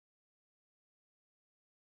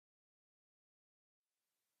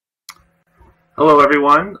Hello,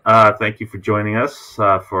 everyone. Thank you for joining us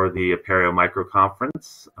for the Apereo Micro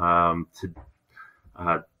Conference.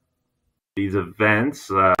 These events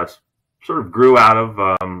sort of grew out of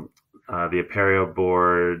the Apereo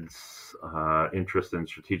board's interest in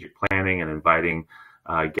strategic planning and inviting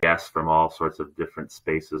guests from all sorts of different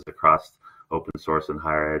spaces across open source and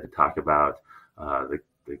higher ed to talk about the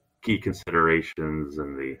key considerations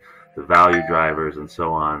and the value drivers and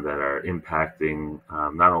so on that are impacting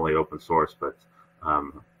not only open source, but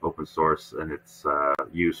open source and its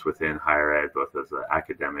use within higher ed, both as an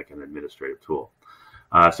academic and administrative tool.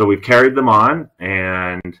 So we've carried them on,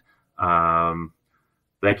 and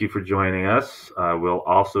thank you for joining us. We'll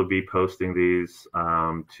also be posting these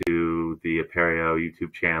to the Apereo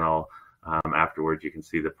YouTube channel. Afterwards, you can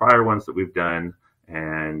see the prior ones that we've done,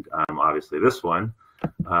 and obviously this one.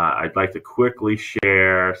 I'd like to quickly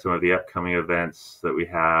share some of the upcoming events that we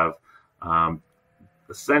have.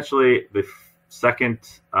 Essentially, the second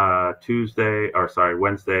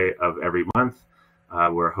Wednesday of every month,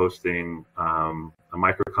 we're hosting a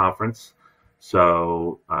micro conference.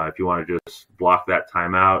 So if you want to just block that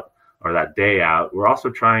time out or that day out, we're also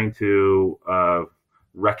trying to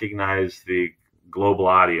recognize the global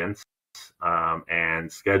audience and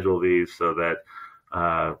schedule these so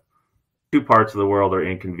that two parts of the world are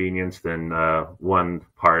inconvenienced and one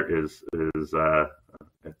part is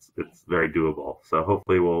it's very doable. So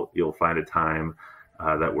hopefully you'll find a time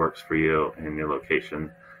that works for you and your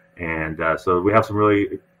location. And so we have some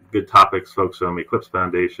really good topics, folks from Eclipse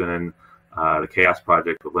Foundation, the Chaos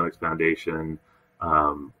Project with Linux Foundation,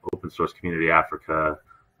 Open Source Community Africa,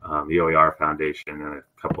 the OER Foundation, and a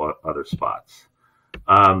couple of other spots.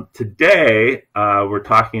 Today, we're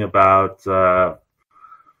talking about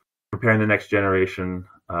preparing the next generation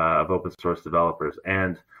of open source developers.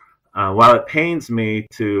 And while it pains me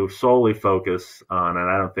to solely focus on, and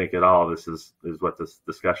I don't think at all this is what this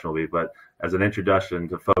discussion will be, but as an introduction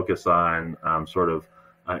to focus on sort of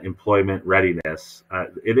employment readiness,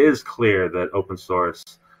 it is clear that open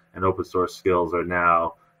source and open source skills are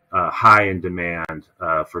now high in demand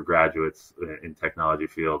for graduates in technology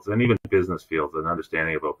fields and even business fields, an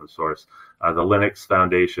understanding of open source. The Linux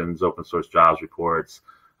Foundation's open source jobs reports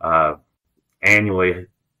annually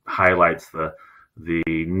highlights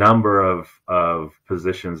the number of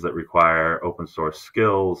positions that require open source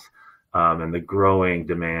skills and the growing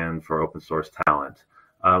demand for open source talent.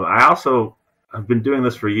 I also have been doing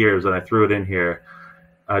this for years, and I threw it in here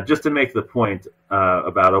just to make the point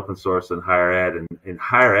about open source and higher ed and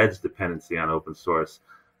higher ed's dependency on open source.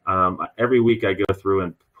 Every week I go through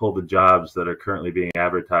and pull the jobs that are currently being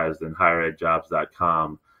advertised in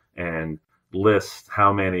higheredjobs.com and list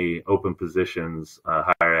how many open positions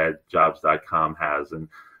higheredjobs.com has. And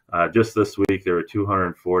just this week, there were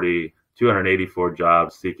 284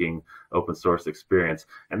 jobs seeking open source experience.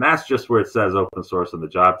 And that's just where it says open source in the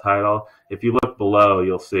job title. If you look below,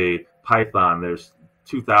 you'll see Python. There's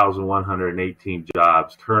 2,118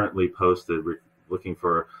 jobs currently posted looking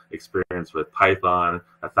for experience with Python,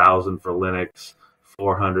 1,000 for Linux,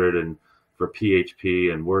 400 for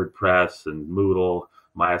PHP and WordPress and Moodle,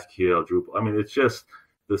 MySQL, Drupal. I mean, it's just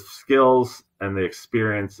the skills and the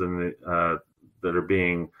experience and that are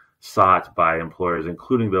being sought by employers,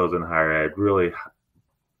 including those in higher ed, really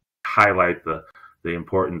highlight the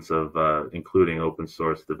importance of including open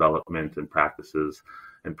source development and practices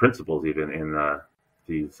and principles even in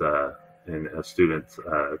these in a student's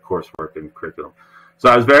coursework and curriculum. So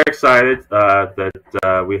I was very excited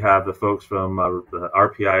that we have the folks from the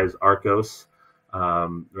RPI's RCOS,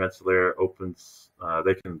 Rensselaer Opens.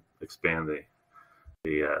 They can expand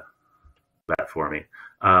that for me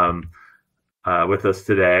with us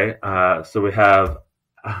today. So we have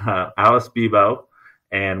Alice Bibaud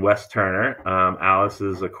and Wes Turner. Alice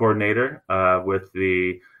is a coordinator with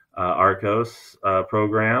the RCOS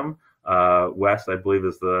program. Wes, I believe,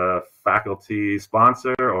 is the faculty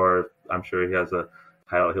sponsor, or I'm sure he has a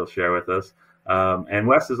title he'll share with us. And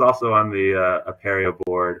Wes is also on the Apereo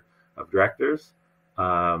board of directors.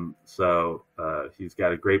 So he's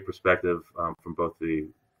got a great perspective from both the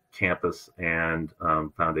campus and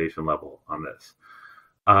foundation level on this.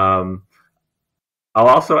 I'll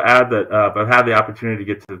also add that I've had the opportunity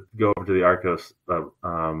to get to go over to the RCOS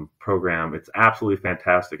program. It's absolutely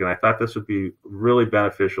fantastic, and I thought this would be really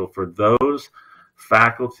beneficial for those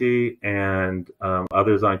faculty and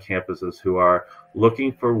others on campuses who are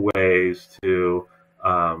looking for ways to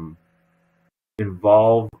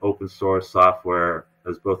involve open source software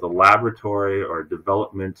as both a laboratory or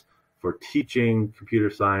development for teaching computer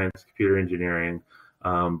science, computer engineering,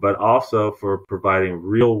 but also for providing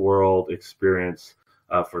real-world experience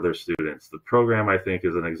for their students. The program, I think,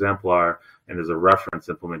 is an exemplar and is a reference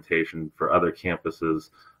implementation for other campuses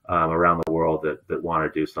around the world that want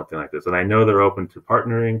to do something like this. And I know they're open to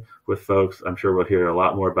partnering with folks. I'm sure we'll hear a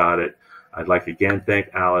lot more about it. I'd like to again thank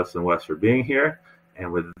Alice and Wes for being here.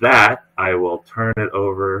 And with that, I will turn it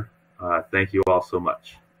over. Thank you all so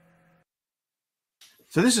much.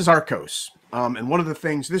 So this is RCOS. And one of the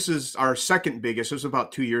things, this is our second biggest, this was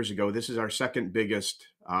about 2 years ago. This is our second biggest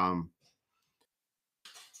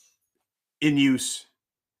in-use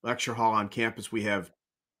lecture hall on campus. We have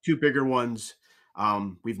two bigger ones.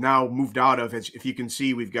 We've now moved out of, if you can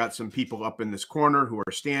see, we've got some people up in this corner who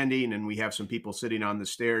are standing, and we have some people sitting on the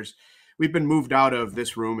stairs. We've been moved out of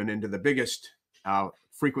this room and into the biggest,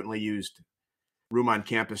 frequently used room on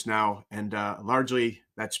campus now. And largely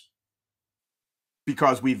that's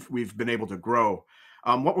because we've been able to grow.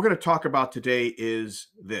 What we're going to talk about today is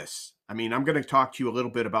this. I mean, I'm going to talk to you a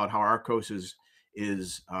little bit about how RCOS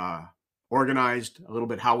is organized, a little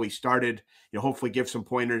bit how we started, hopefully give some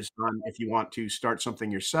pointers on if you want to start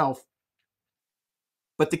something yourself.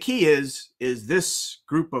 But the key is this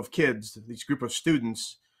group of kids, this group of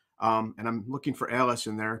students, and I'm looking for Alice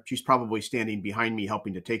in there. She's probably standing behind me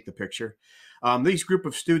helping to take the picture. These group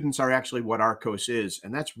of students are actually what RCOS is,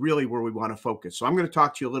 and that's really where we want to focus. So I'm going to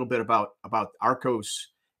talk to you a little bit about RCOS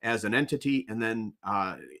as an entity, and then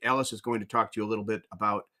Alice is going to talk to you a little bit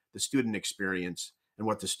about the student experience and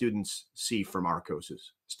what the students see from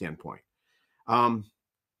RCOS's standpoint.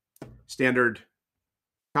 Standard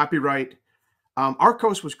copyright.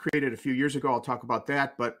 RCOS was created a few years ago. I'll talk about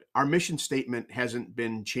that, but our mission statement hasn't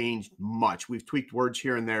been changed much. We've tweaked words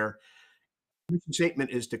here and there. The mission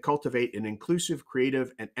statement is to cultivate an inclusive,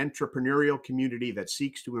 creative, and entrepreneurial community that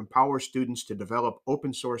seeks to empower students to develop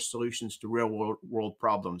open source solutions to real world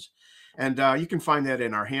problems. And you can find that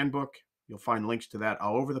in our handbook. You'll find links to that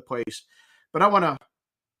all over the place. But I'm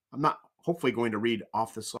not hopefully going to read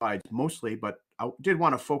off the slides mostly, but I did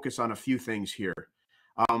want to focus on a few things here.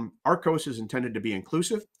 RCOS is intended to be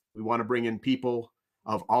inclusive. We want to bring in people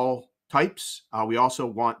of all types. We also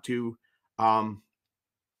want to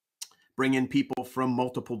bring in people from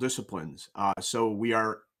multiple disciplines. So we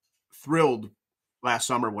are thrilled last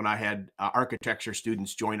summer when I had architecture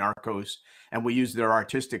students join RCOS, and we used their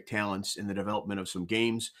artistic talents in the development of some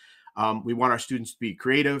games. We want our students to be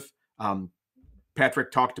creative.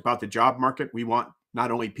 Patrick talked about the job market. We want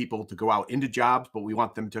not only people to go out into jobs, but we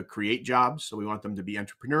want them to create jobs. So we want them to be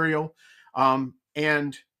entrepreneurial.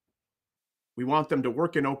 And we want them to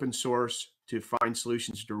work in open source to find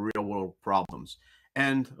solutions to real world problems.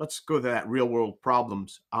 And let's go to that real world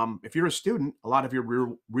problems. If you're a student, a lot of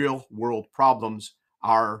your real world problems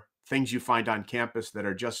are things you find on campus that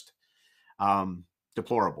are just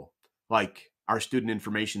deplorable, like our student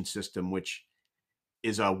information system, which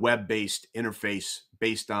is a web-based interface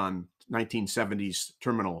based on 1970s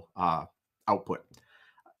terminal output.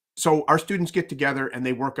 So our students get together and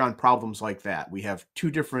they work on problems like that. We have two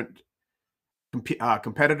different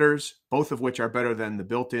competitors, both of which are better than the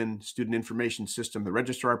built-in student information system the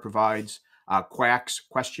registrar provides. QACS,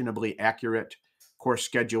 questionably accurate course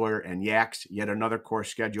scheduler, and YACS, yet another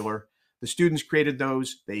course scheduler. The students created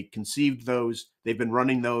those. They conceived those. They've been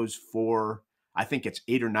running those for, I think it's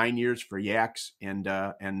 8 or 9 years for YACS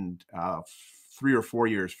and 3 or 4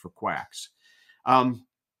 years for QACS.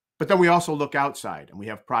 But then we also look outside, and we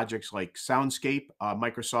have projects like Soundscape.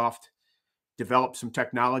 Microsoft developed some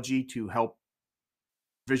technology to help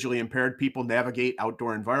visually impaired people navigate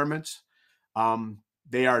outdoor environments.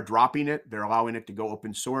 They are dropping it. They're allowing it to go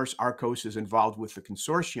open source. RCOS is involved with the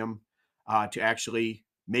consortium to actually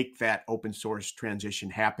make that open source transition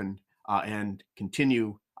happen and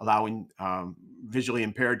continue allowing visually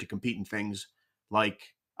impaired to compete in things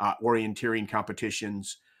like orienteering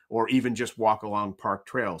competitions or even just walk along park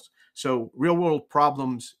trails. So real world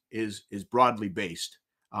problems is broadly based.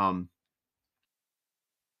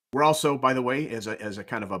 We're also, by the way, as a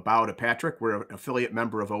kind of a bow to Patrick, we're an affiliate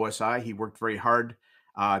member of OSI. He worked very hard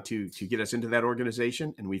to get us into that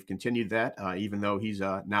organization, and we've continued that, even though he's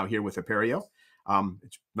now here with Apereo.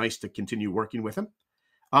 It's nice to continue working with him.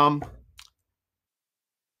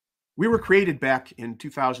 We were created back in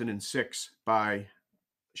 2006 by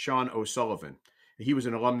Sean O'Sullivan. He was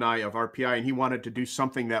an alumni of RPI, and he wanted to do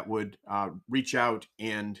something that would reach out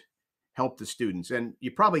and help the students. And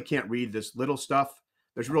you probably can't read this little stuff.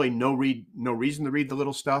 There's really no reason to read the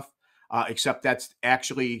little stuff, except that's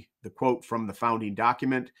actually the quote from the founding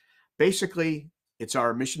document. Basically, it's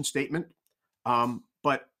our mission statement.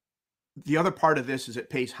 But the other part of this is it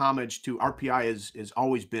pays homage to RPI has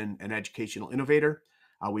always been an educational innovator.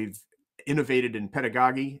 We've innovated in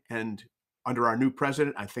pedagogy, and under our new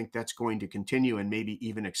president, I think that's going to continue and maybe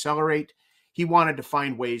even accelerate. He wanted to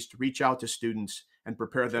find ways to reach out to students and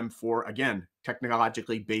prepare them for, again,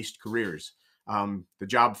 technologically based careers. The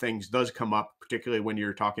job things does come up, particularly when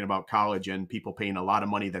you're talking about college and people paying a lot of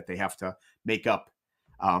money that they have to make up.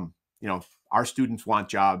 Our students want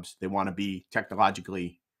jobs. They want to be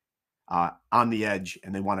technologically on the edge,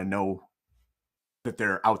 and they want to know that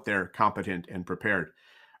they're out there competent and prepared.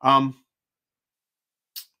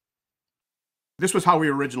 This was how we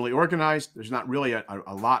originally organized. There's not really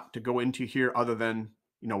a lot to go into here other than,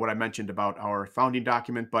 what I mentioned about our founding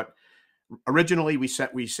document. But originally we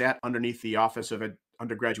sat underneath the Office of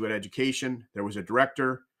Undergraduate Education. There was a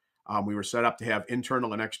director. We were set up to have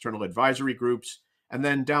internal and external advisory groups. And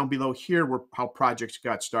then down below here were how projects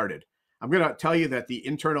got started. I'm going to tell you that the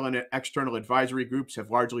internal and external advisory groups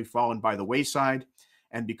have largely fallen by the wayside.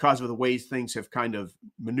 And because of the ways things have kind of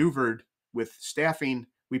maneuvered with staffing,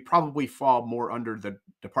 we probably fall more under the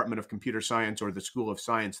Department of Computer Science or the School of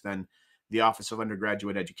Science than the Office of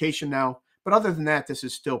Undergraduate Education now. But other than that, this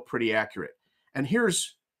is still pretty accurate. And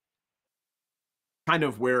here's kind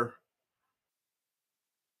of where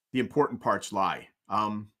the important parts lie.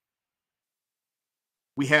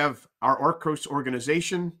 We have our RCOS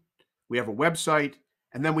organization, we have a website,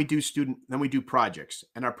 and then we do projects.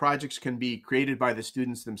 And our projects can be created by the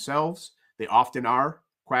students themselves. They often are.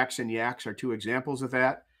 Quacks and Yaks are two examples of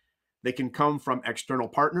that. They can come from external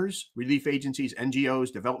partners, relief agencies,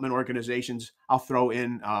 NGOs, development organizations. I'll throw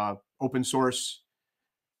in open source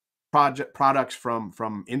products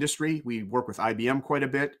from industry. We work with IBM quite a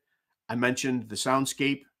bit. I mentioned the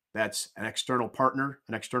Soundscape. That's an external partner,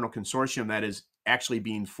 an external consortium that is actually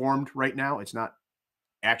being formed right now. It's not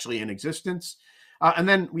actually in existence. And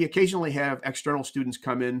then we occasionally have external students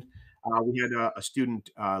come in. We had a student,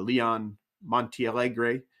 Leon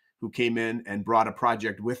Montialegre, who came in and brought a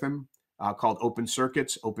project with him called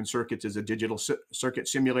OpenSurgSim. OpenSurgSim is a digital circuit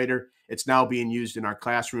simulator. It's now being used in our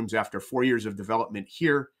classrooms after 4 years of development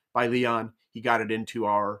here by Leon. He got it into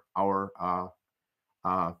our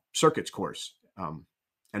circuits course,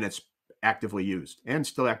 and it's actively used and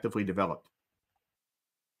still actively developed.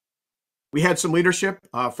 We had some leadership.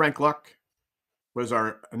 Frank Luck was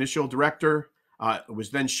our initial director. It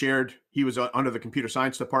was then shared. He was under the computer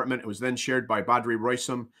science department. It was then shared by Badri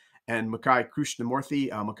Roysam and Makai Krishnamurthy.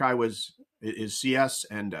 Makai is CS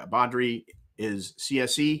and Badri is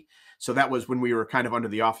CSE. So that was when we were kind of under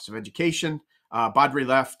the Office of Education. Badri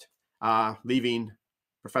left, leaving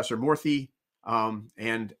Professor Murthy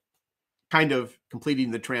and kind of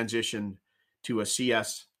completing the transition to a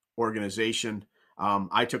CS organization.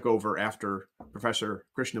 I took over after Professor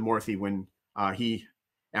Krishnamurthy when he,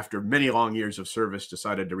 after many long years of service,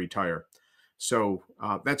 decided to retire. So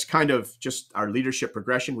that's kind of just our leadership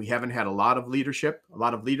progression. We haven't had a lot of leadership, a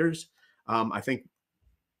lot of leaders. I think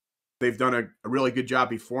they've done a really good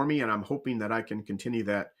job before me, and I'm hoping that I can continue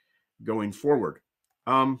that going forward.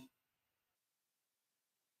 When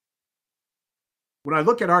I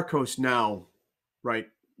look at RCOS now, right,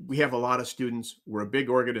 we have a lot of students. We're a big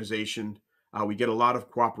organization. We get a lot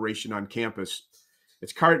of cooperation on campus.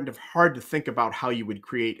 It's kind of hard to think about how you would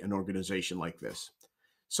create an organization like this.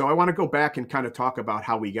 So I want to go back and kind of talk about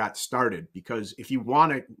how we got started, because if you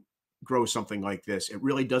want to grow something like this, it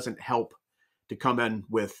really doesn't help to come in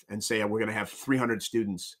with and say, we're going to have 300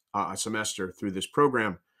 students a semester through this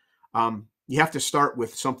program. You have to start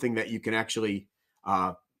with something that you can actually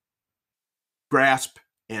grasp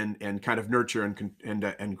and kind of nurture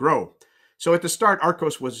and grow. So at the start,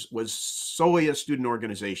 RCOS was solely a student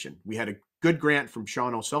organization. We had a good grant from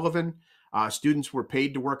Sean O'Sullivan. Students were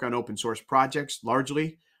paid to work on open source projects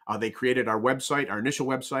largely. They created our website, our initial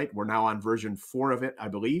website. We're now on version 4 of it, I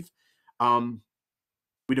believe.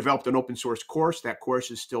 We developed an open source course. That course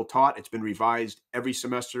is still taught. It's been revised every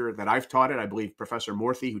semester that I've taught it. I believe Professor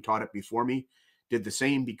Murthy, who taught it before me, did the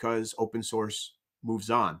same, because open source moves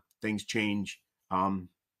on. Things change.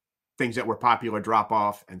 Things that were popular drop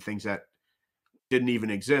off, and things that didn't even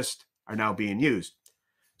exist are now being used.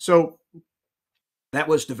 So that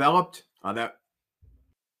was developed. That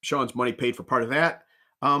Sean's money paid for part of that.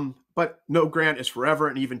 But no grant is forever,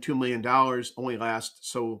 and even $2 million only lasts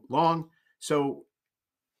so long. So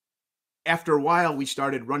after a while, we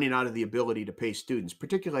started running out of the ability to pay students,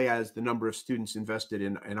 particularly as the number of students invested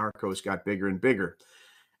in RCOS got bigger and bigger.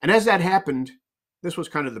 And as that happened, this was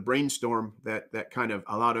kind of the brainstorm that kind of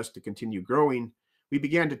allowed us to continue growing. We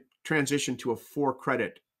began to transition to a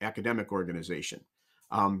 4-credit academic organization.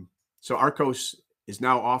 So RCOS is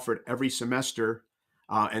now offered every semester,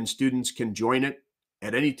 and students can join it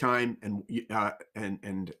at any time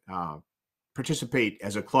and participate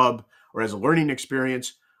as a club or as a learning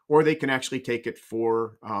experience, or they can actually take it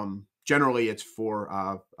for, generally it's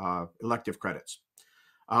for elective credits.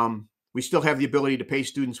 We still have the ability to pay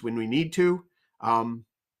students when we need to.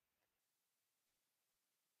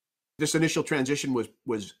 This initial transition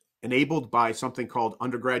was enabled by something called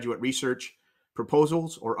undergraduate research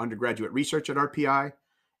proposals or undergraduate research at RPI.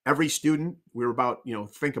 Every student, we were about,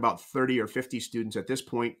 think about 30 or 50 students at this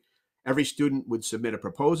point. Every student would submit a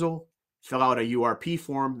proposal, fill out a URP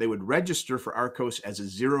form. They would register for RCOS as a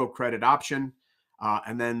 0 credit option.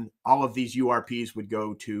 And then all of these URPs would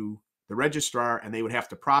go to the registrar and they would have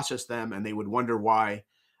to process them. And they would wonder why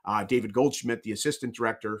David Goldschmidt, the assistant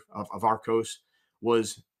director of RCOS,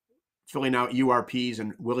 was filling out URPs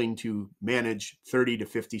and willing to manage 30 to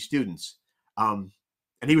 50 students.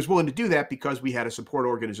 And he was willing to do that because we had a support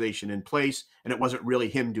organization in place and it wasn't really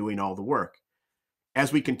him doing all the work.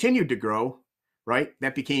 As we continued to grow, right,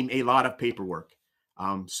 that became a lot of paperwork.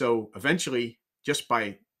 So eventually, just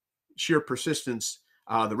by sheer persistence,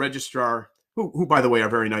 the registrar, who by the way are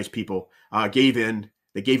very nice people, gave in.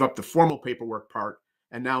 They gave up the formal paperwork part,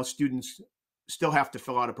 and now students still have to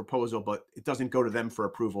fill out a proposal, but it doesn't go to them for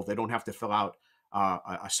approval. They don't have to fill out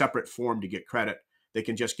a separate form to get credit. They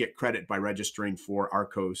can just get credit by registering for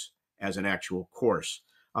RCOS as an actual course,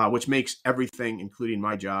 which makes everything, including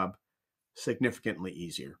my job, significantly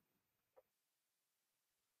easier.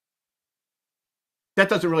 That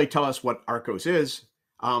doesn't really tell us what RCOS is.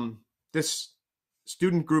 This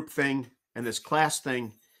student group thing and this class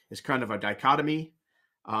thing is kind of a dichotomy.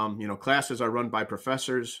 Classes are run by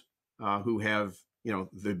professors who have,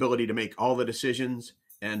 the ability to make all the decisions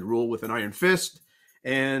and rule with an iron fist.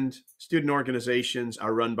 And student organizations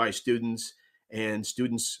are run by students, and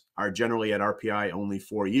students are generally at RPI only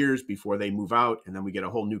 4 years before they move out. And then we get a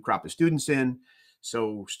whole new crop of students in.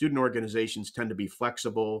 So student organizations tend to be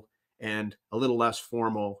flexible and a little less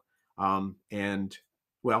formal, and,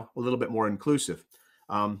 well, a little bit more inclusive.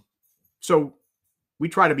 So we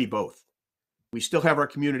try to be both. We still have our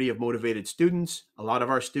community of motivated students. A lot of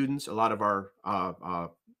our students, a lot of our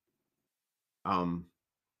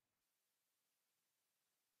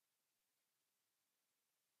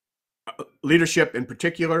leadership in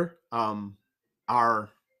particular are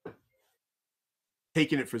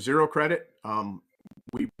taking it for 0 credit.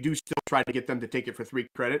 We do still try to get them to take it for 3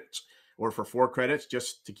 credits or for 4 credits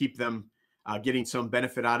just to keep them getting some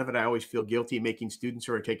benefit out of it. I always feel guilty making students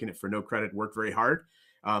who are taking it for no credit work very hard,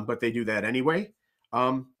 but they do that anyway.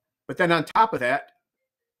 But then on top of that,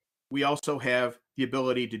 we also have the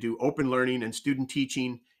ability to do open learning and student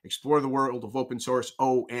teaching, explore the world of open source,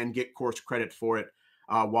 and get course credit for it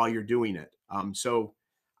while you're doing it. So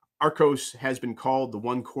RCOS has been called the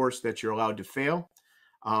one course that you're allowed to fail.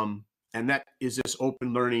 And that is this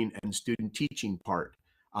open learning and student teaching part.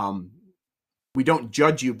 We don't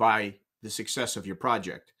judge you by the success of your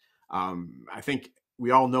project. I think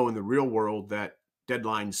we all know in the real world that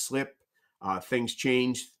deadlines slip, things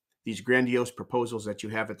change. These grandiose proposals that you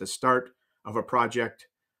have at the start of a project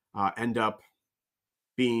end up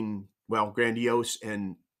being, well, grandiose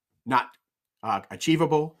and not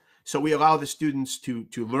achievable. So we allow the students to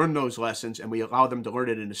learn those lessons, and we allow them to learn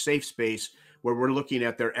it in a safe space where we're looking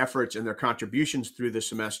at their efforts and their contributions through the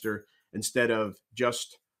semester instead of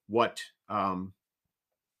just what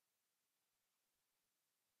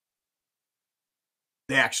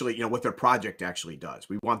they actually, what their project actually does.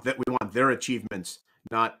 We want their achievements,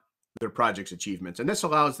 not their project's achievements. And this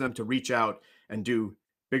allows them to reach out and do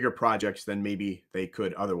bigger projects than maybe they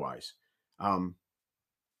could otherwise.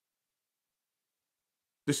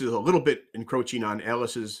 This is a little bit encroaching on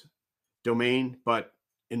Alice's domain, but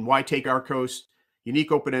in Why Take RCOS,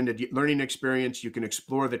 unique open-ended learning experience. You can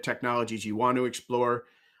explore the technologies you want to explore.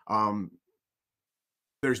 You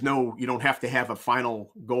don't have to have a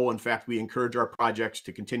final goal. In fact, we encourage our projects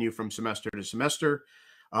to continue from semester to semester.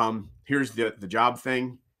 Here's the job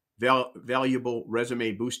thing. Valuable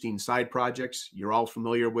resume boosting side projects. You're all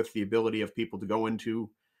familiar with the ability of people to go into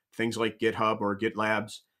things like GitHub or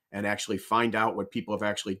GitLabs and actually find out what people have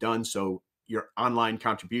actually done. So your online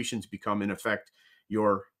contributions become, in effect,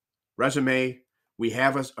 your resume. We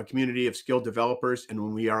have a community of skilled developers, and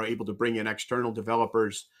when we are able to bring in external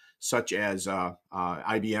developers, such as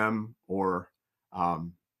IBM or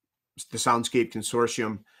the Soundscape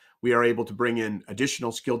Consortium, we are able to bring in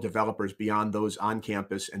additional skilled developers beyond those on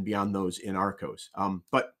campus and beyond those in RCOS.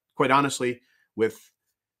 But quite honestly, with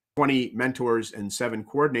 20 mentors and 7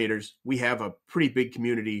 coordinators, we have a pretty big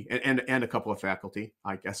community and a couple of faculty.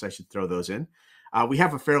 I guess I should throw those in. We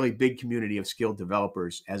have a fairly big community of skilled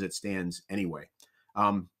developers as it stands anyway.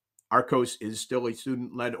 RCOS is still a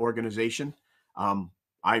student-led organization.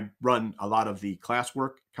 I run a lot of the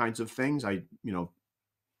classwork kinds of things.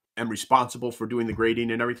 am responsible for doing the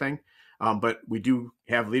grading and everything. But we do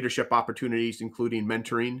have leadership opportunities, including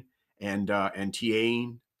mentoring and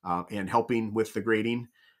TAing and helping with the grading.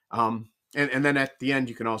 And then at the end,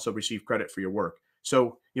 you can also receive credit for your work.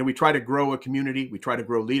 So, we try to grow a community. We try to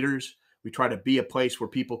grow leaders. We try to be a place where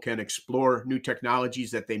people can explore new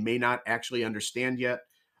technologies that they may not actually understand yet.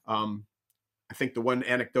 I think the one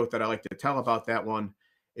anecdote that I like to tell about that one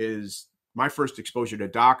is my first exposure to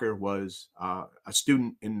Docker was a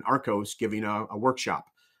student in RCOS giving a workshop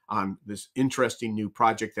on this interesting new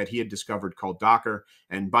project that he had discovered called Docker.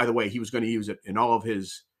 And by the way, he was going to use it in all of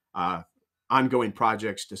his ongoing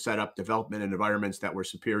projects to set up development environments that were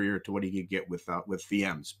superior to what he could get with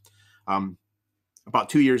VMs. About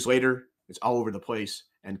 2 years later, it's all over the place,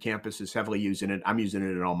 and campus is heavily using it. I'm using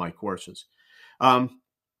it in all my courses. All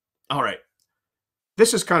right.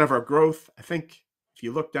 This is kind of our growth. I think if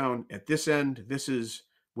you look down at this end, this is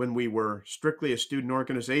when we were strictly a student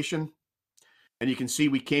organization. And you can see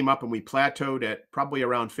we came up and we plateaued at probably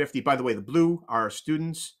around 50. By the way, the blue are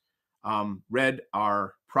students, red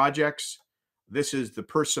are projects. This is the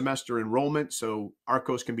per semester enrollment. So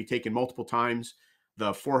RCOS can be taken multiple times.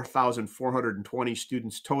 The 4,420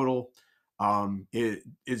 students total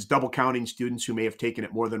is double counting students who may have taken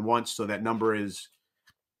it more than once. So that number is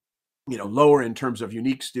lower in terms of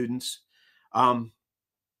unique students.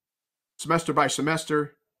 Semester by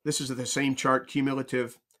semester, this is the same chart,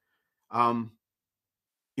 cumulative.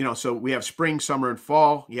 So we have spring, summer, and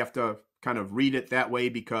fall. You have to kind of read it that way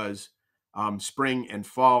because spring and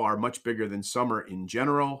fall are much bigger than summer in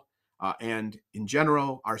general. And in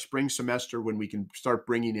general, our spring semester, when we can start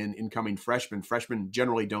bringing in incoming freshmen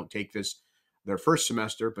generally don't take this their first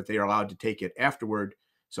semester, but they are allowed to take it afterward.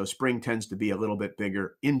 So spring tends to be a little bit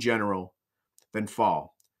bigger in general than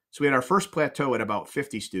fall. So we had our first plateau at about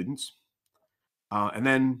 50 students. And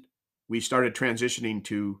then we started transitioning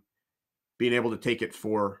to being able to take it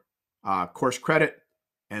for course credit.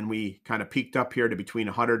 And we kind of peaked up here to between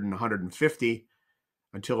 100 and 150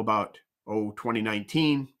 until about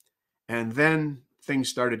 2019. And then things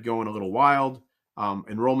started going a little wild.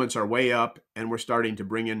 Enrollments are way up, and we're starting to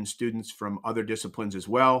bring in students from other disciplines as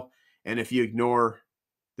well. And if you ignore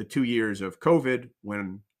the 2 years of COVID,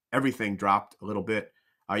 when everything dropped a little bit,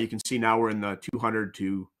 you can see now we're in the 200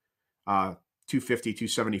 to 250,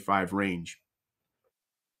 275 range.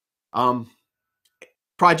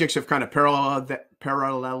 Projects have kind of paralleled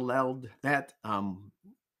that.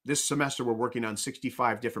 This semester, we're working on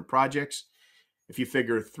 65 different projects. If you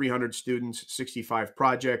figure 300 students, 65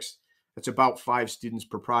 projects, that's about 5 students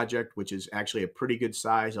per project, which is actually a pretty good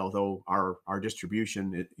size, although our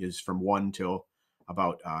distribution is from 1 till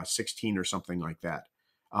about 16 or something like that.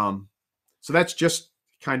 So that's just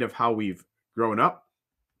kind of how we've grown up.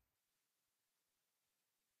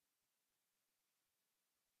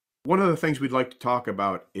 One of the things we'd like to talk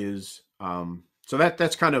about is, so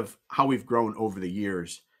that's kind of how we've grown over the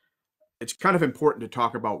years. It's kind of important to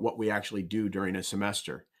talk about what we actually do during a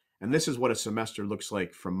semester. And this is what a semester looks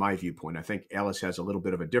like from my viewpoint. I think Alice has a little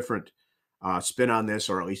bit of a different spin on this,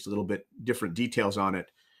 or at least a little bit different details on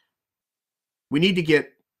it. We need to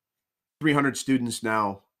get 300 students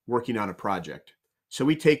now working on a project. So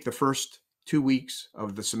we take the first 2 weeks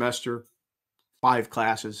of the semester, 5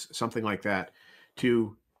 classes, something like that,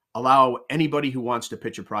 to allow anybody who wants to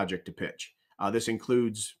pitch a project to pitch. This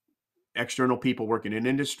includes external people working in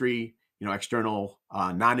industry, external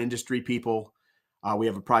non-industry people. We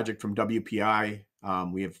have a project from WPI.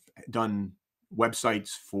 We have done websites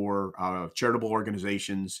for charitable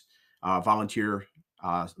organizations, volunteer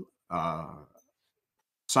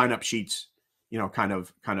sign-up sheets, kind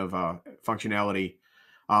of functionality,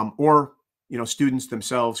 or students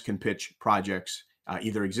themselves can pitch projects,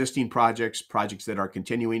 either existing projects that are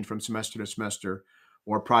continuing from semester to semester,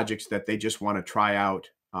 or projects that they just want to try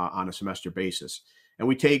out on a semester basis. And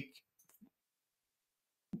we take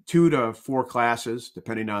 2 to 4 classes,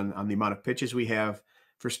 depending on the amount of pitches we have,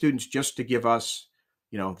 for students just to give us,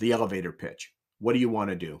 the elevator pitch. What do you want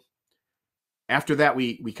to do? After that,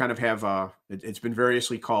 we kind of have, it's been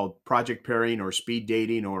variously called project pairing or speed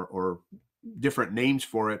dating or different names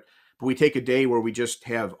for it. But we take a day where we just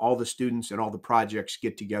have all the students and all the projects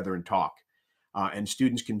get together and talk. And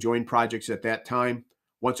students can join projects at that time.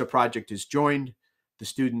 Once a project is joined, the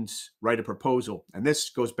students write a proposal. And this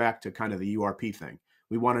goes back to kind of the URP thing.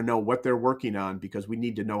 We want to know what they're working on because we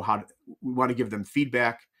need to know we want to give them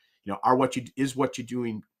feedback. Is what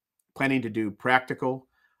you're planning to do practical?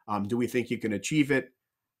 Do we think you can achieve it?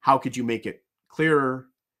 How could you make it clearer?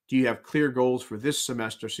 Do you have clear goals for this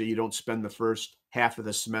semester so you don't spend the first half of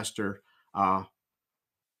the semester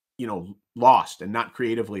lost, and not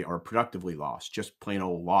creatively or productively lost, just plain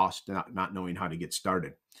old lost, not knowing how to get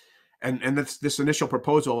started. And this initial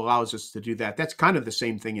proposal allows us to do that. That's kind of the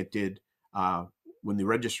same thing it did when the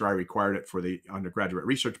registrar required it for the undergraduate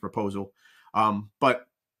research proposal. But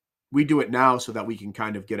we do it now so that we can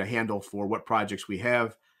kind of get a handle for what projects we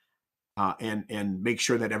have and make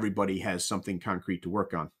sure that everybody has something concrete to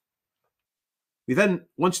work on. We then,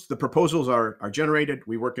 once the proposals are generated,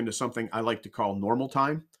 we work into something I like to call normal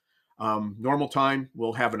time. Normal time,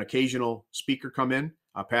 we'll have an occasional speaker come in.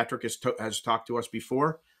 Patrick has talked to us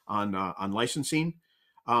before on licensing.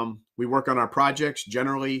 We work on our projects.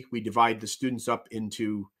 Generally, we divide the students up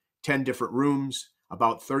into 10 different rooms,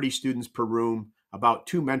 about 30 students per room, about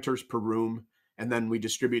 2 mentors per room, and then we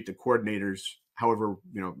distribute the coordinators however,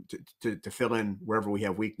 to fill in wherever we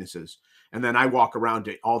have weaknesses. And then I walk around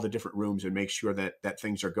to all the different rooms and make sure that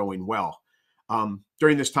things are going well.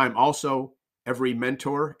 During this time also, every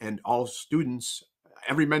mentor and all students,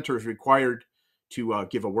 every mentor is required to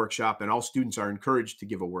give a workshop, and all students are encouraged to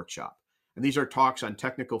give a workshop. And these are talks on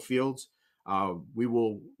technical fields. We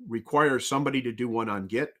will require somebody to do one on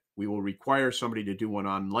Git. We will require somebody to do one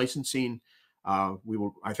on licensing. I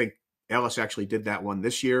think Alice actually did that one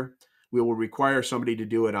this year. We will require somebody to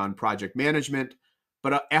do it on project management.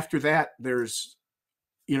 But after that, there's,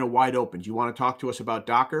 wide open. Do you want to talk to us about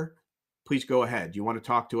Docker? Please go ahead. Do you want to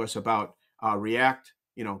talk to us about React?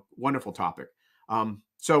 Wonderful topic.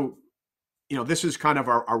 So this is kind of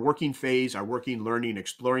our working phase, our working, learning,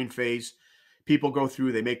 exploring phase. People go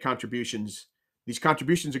through, they make contributions. These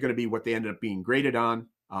contributions are going to be what they end up being graded on.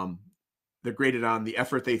 They're graded on the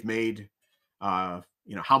effort they've made, how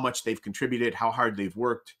much they've contributed, how hard they've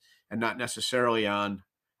worked, and not necessarily on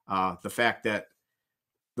the fact that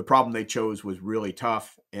the problem they chose was really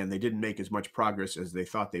tough and they didn't make as much progress as they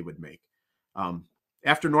thought they would make.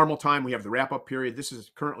 After normal time, we have the wrap-up period. This is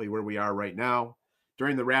currently where we are right now.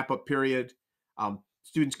 During the wrap-up period,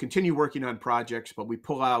 students continue working on projects, but we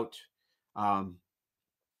pull out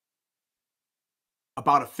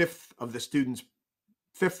about a fifth of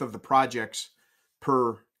the projects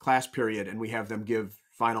per class period, and we have them give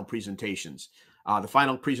final presentations. The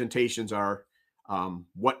final presentations are,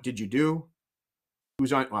 what did you do?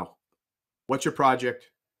 What's your project?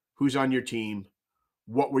 Who's on your team?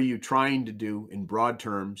 What were you trying to do in broad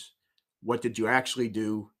terms? What did you actually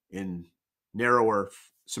do in narrower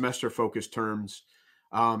semester-focused terms?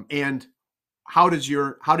 And how did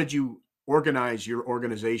you organize your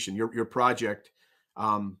organization, your project,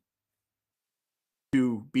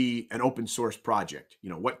 to be an open source project?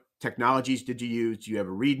 What technologies did you use? Do you have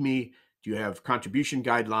a README? Do you have contribution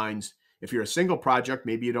guidelines? If you're a single project,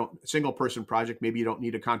 single person project, maybe you don't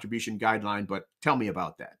need a contribution guideline, but tell me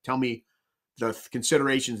about that. Tell me the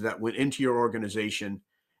considerations that went into your organization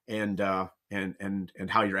and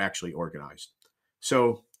how you're actually organized.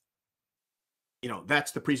 So,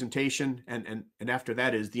 that's the presentation, and after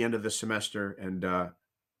that is the end of the semester, and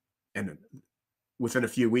within a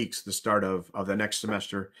few weeks, the start of the next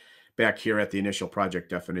semester back here at the initial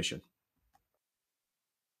project definition.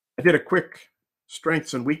 I did a quick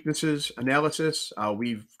strengths and weaknesses analysis.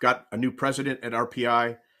 We've got a new president at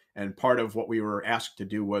RPI, and part of what we were asked to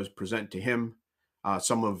do was present to him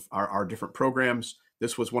some of our different programs.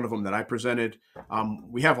 This was one of them that I presented.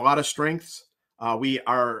 We have a lot of strengths. We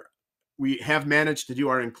have managed to do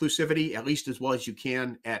our inclusivity at least as well as you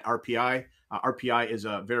can at RPI. RPI is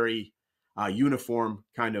a very uniform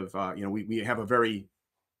kind of, we have a very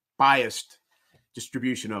biased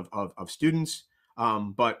distribution of students,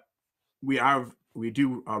 but we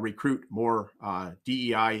do recruit more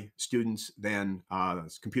DEI students than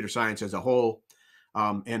computer science as a whole,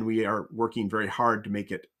 and we are working very hard to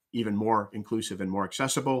make it even more inclusive and more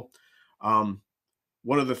accessible.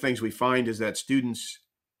 One of the things we find is that students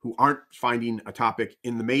who aren't finding a topic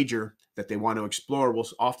in the major that they want to explore will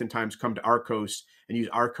oftentimes come to RCOS and use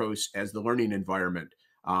RCOS as the learning environment.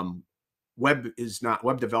 Web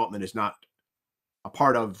development is not a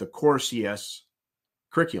part of the core CS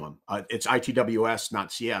curriculum. It's ITWS,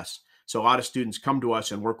 not CS. So a lot of students come to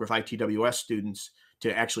us and work with ITWS students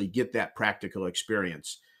to actually get that practical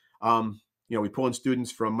experience. We pull in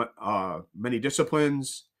students from many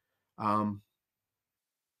disciplines. I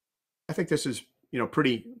think this is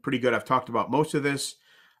pretty good. I've talked about most of this.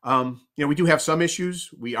 We do have some issues.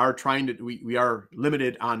 We are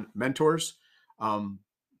limited on mentors.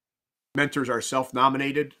 Mentors are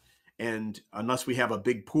self-nominated, and unless we have a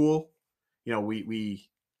big pool, we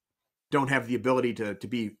don't have the ability to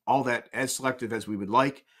be all that as selective as we would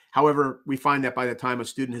like. However, we find that by the time a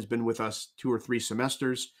student has been with us 2 or 3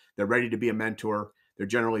 semesters, they're ready to be a mentor. They're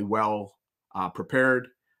generally well prepared.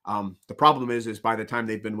 The problem is by the time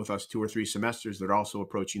they've been with us 2 or 3 semesters, they're also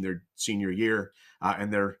approaching their senior year,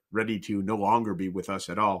 and they're ready to no longer be with us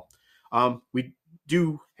at all. We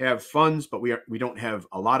do have funds, but we don't have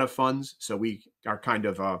a lot of funds, so we are kind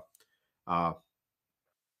of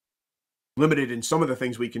limited in some of the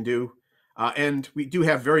things we can do. And we do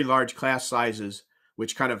have very large class sizes,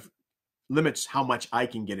 which kind of limits how much I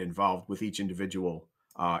can get involved with each individual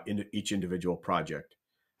project.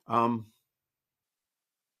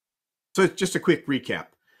 So just a quick recap.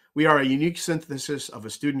 We are a unique synthesis of a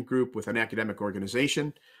student group with an academic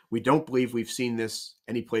organization. We don't believe we've seen this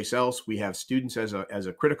anyplace else. We have students as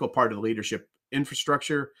a critical part of the leadership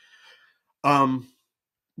infrastructure.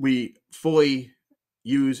 We fully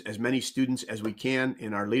use as many students as we can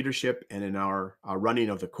in our leadership and in our running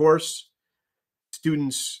of the course.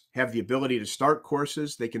 Students have the ability to start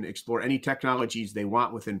courses. They can explore any technologies they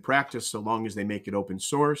want within practice so long as they make it open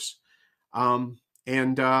source.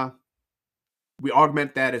 We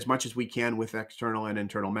augment that as much as we can with external and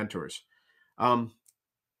internal mentors.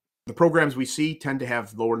 The programs we see tend to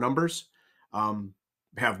have lower numbers,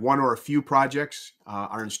 have one or a few projects,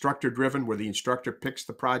 are instructor driven, where the instructor picks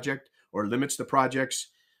the project or limits the projects.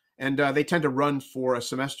 And they tend to run for a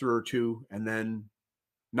semester or two and then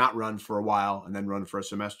not run for a while and then run for a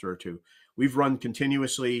semester or two. We've run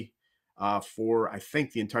continuously for, I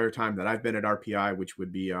think, the entire time that I've been at RPI, which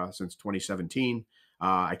would be since 2017.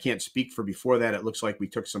 I can't speak for before that. It looks like we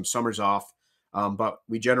took some summers off, but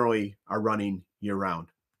we generally are running year round.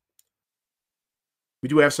 We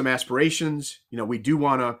do have some aspirations. We do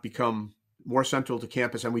want to become more central to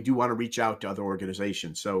campus, and we do want to reach out to other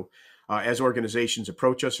organizations. So as organizations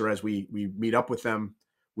approach us or as we meet up with them,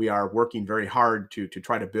 we are working very hard to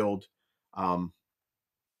try to build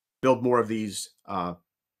more of these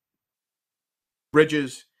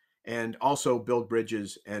bridges, and also build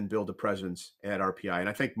bridges and build a presence at RPI. And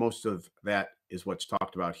I think most of that is what's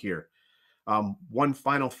talked about here. One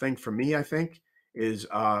final thing for me, I think, is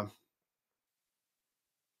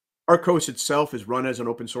RCOS itself is run as an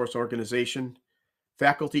open source organization.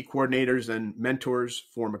 Faculty, coordinators, and mentors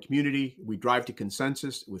form a community. We drive to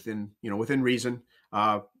consensus within reason.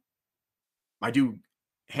 I do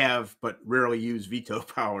have, but rarely use, veto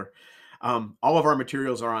power. All of our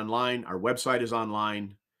materials are online. Our website is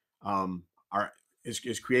online.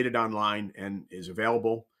 Is created online and is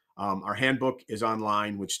available. Our handbook is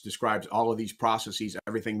online, which describes all of these processes,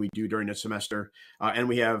 everything we do during the semester. And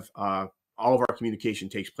we have all of our communication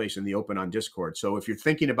takes place in the open on Discord. So if you're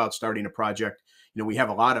thinking about starting a project, we have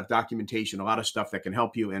a lot of documentation, a lot of stuff that can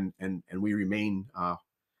help you, and we remain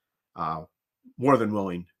more than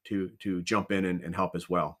willing to jump in and help as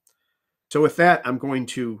well. So with that, I'm going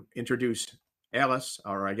to introduce Alice,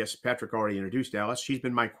 or I guess Patrick already introduced Alice. She's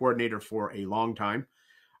been my coordinator for a long time.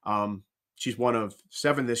 She's one of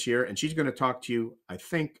 7 this year, and she's going to talk to you, I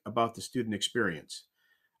think, about the student experience.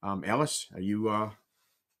 Alice, are you?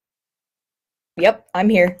 Yep, I'm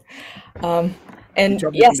here. And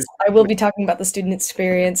yes, I will be talking about the student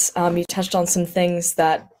experience. You touched on some things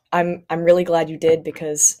that I'm really glad you did,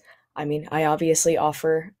 because I obviously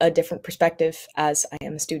offer a different perspective as I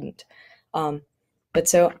am a student. But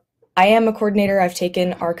so I am a coordinator. I've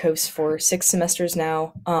taken RCOS for 6 semesters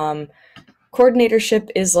now. Coordinatorship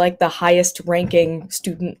is like the highest ranking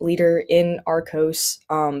student leader in RCOS.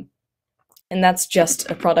 And that's just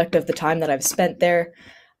a product of the time that I've spent there.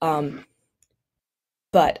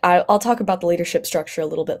 But I'll talk about the leadership structure a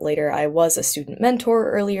little bit later. I was a student mentor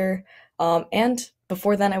earlier, and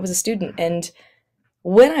before then I was a student. And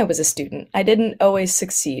when I was a student, I didn't always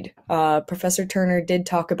succeed. Professor Turner did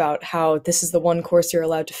talk about how this is the one course you're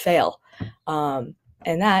allowed to fail. And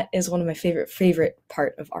that is one of my favorite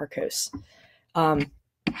part of RCOS.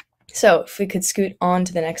 So if we could scoot on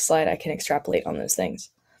to the next slide, I can extrapolate on those things.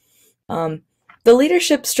 The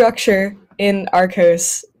leadership structure in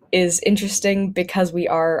RCOS is interesting because we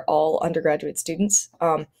are all undergraduate students.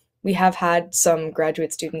 We have had some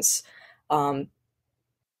graduate students.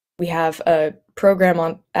 We have a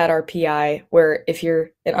program at RPI where if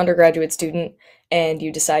you're an undergraduate student and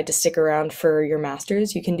you decide to stick around for your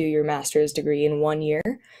master's, you can do your master's degree in 1 year,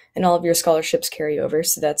 and all of your scholarships carry over.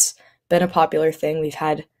 So that's been a popular thing. We've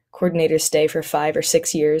had coordinators stay for 5 or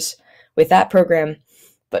 6 years with that program.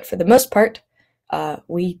 But for the most part,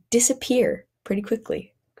 we disappear pretty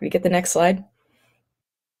quickly. Can we get the next slide?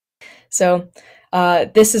 So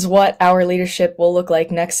this is what our leadership will look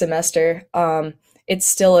like next semester. It's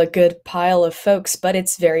still a good pile of folks, but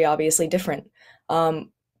it's very obviously different.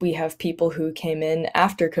 We have people who came in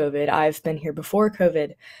after COVID. I've been here before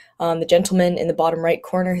COVID. The gentleman in the bottom right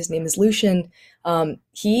corner, his name is Lucian.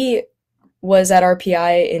 He was at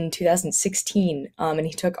RPI in 2016, and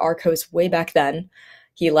he took RCOS way back then.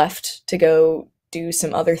 He left to go do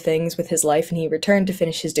some other things with his life, and he returned to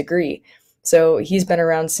finish his degree. So he's been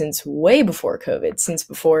around since way before COVID, since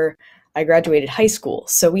before I graduated high school.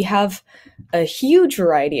 So we have a huge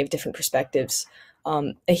variety of different perspectives,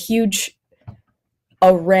 a huge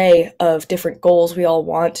array of different goals we all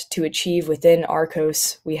want to achieve within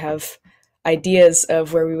RCOS. We have ideas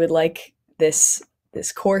of where we would like this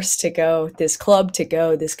course to go, this club to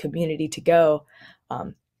go, this community to go.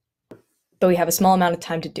 But we have a small amount of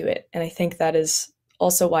time to do it. And I think that is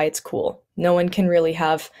also why it's cool. No one can really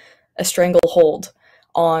have a stranglehold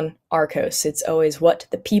on RCOS. It's always what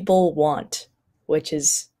the people want, which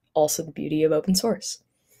is also the beauty of open source.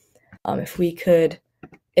 If we could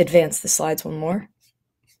advance the slides one more.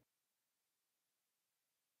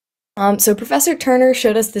 So Professor Turner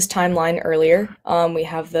showed us this timeline earlier. We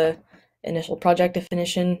have the initial project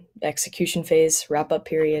definition, execution phase, wrap-up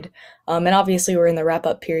period, and obviously we're in the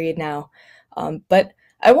wrap-up period now. But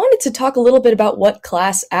I wanted to talk a little bit about what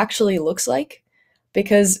class actually looks like,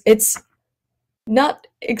 because it's not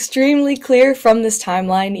extremely clear from this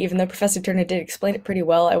timeline, even though Professor Turner did explain it pretty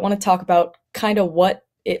well. I want to talk about kind of what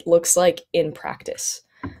it looks like in practice.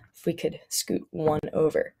 If we could scoot one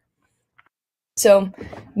over. So,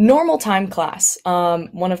 normal time class.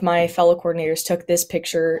 One of my fellow coordinators took this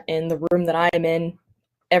picture in the room that I am in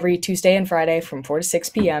every Tuesday and Friday from 4 to 6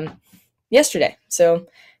 p.m. yesterday. So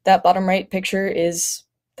that bottom right picture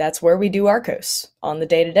that's where we do RCOS on the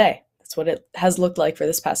day-to-day. That's what it has looked like for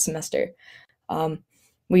this past semester.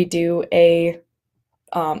 We do I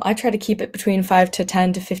try to keep it between 5 to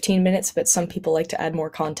 10 to 15 minutes, but some people like to add more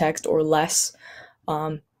context or less,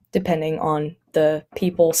 depending on the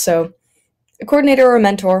people. So a coordinator or a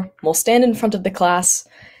mentor will stand in front of the class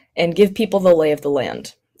and give people the lay of the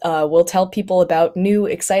land. We'll tell people about new,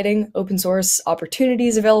 exciting open source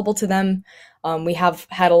opportunities available to them. We have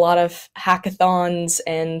had a lot of hackathons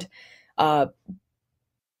and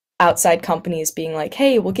outside companies being like,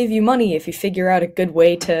 hey, we'll give you money if you figure out a good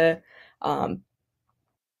way to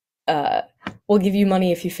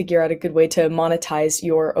monetize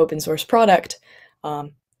your open source product,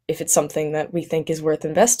 if it's something that we think is worth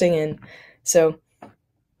investing in. So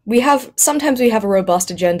sometimes we have a robust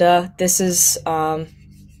agenda. This is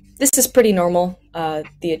pretty normal,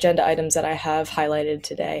 the agenda items that I have highlighted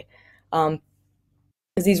today, because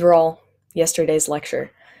these were all yesterday's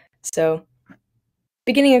lecture. So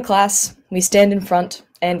beginning of class, we stand in front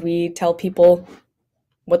and we tell people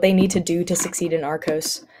what they need to do to succeed in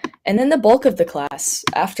RCOS. And then the bulk of the class,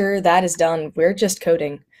 after that is done, we're just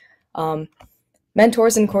coding.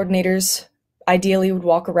 Mentors and coordinators ideally would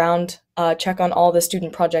walk around, check on all the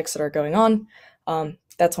student projects that are going on.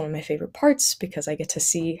 That's one of my favorite parts because I get to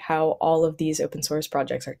see how all of these open source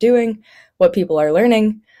projects are doing, what people are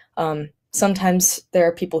learning. Sometimes there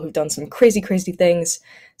are people who've done some crazy things.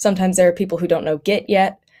 Sometimes there are people who don't know Git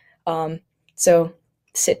yet. So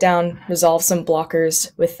sit down, resolve some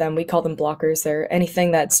blockers with them. We call them blockers. They're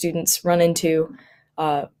anything that students run into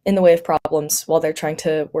in the way of problems while they're trying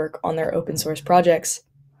to work on their open source projects.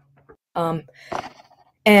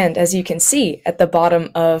 And as you can see at the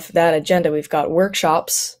bottom of that agenda, we've got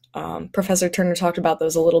workshops. Professor Turner talked about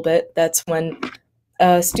those a little bit. That's when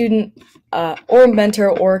a student or a mentor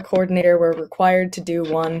or a coordinator were required to do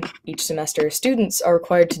one each semester. Students are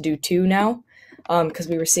required to do two now because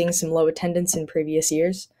we were seeing some low attendance in previous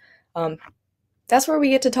years. That's where we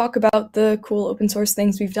get to talk about the cool open source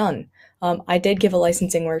things we've done. I did give a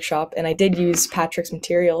licensing workshop and I did use Patrick's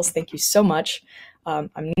materials. Thank you so much.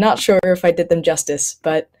 I'm not sure if I did them justice,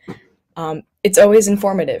 but it's always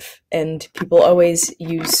informative and people always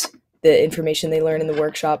use the information they learn in the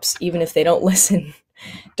workshops, even if they don't listen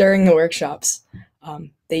during the workshops.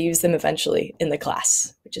 They use them eventually in the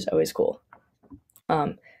class, which is always cool.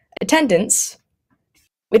 Attendance,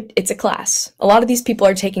 it's a class. A lot of these people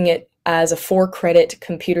are taking it as a 4-credit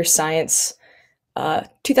computer science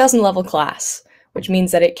 2000 level class, which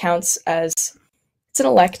means that it counts as it's an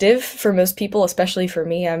elective for most people, especially for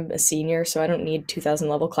me. I'm a senior, so I don't need 2000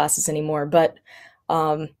 level classes anymore, but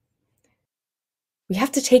we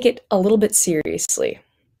have to take it a little bit seriously.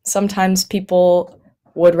 Sometimes people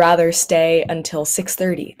would rather stay until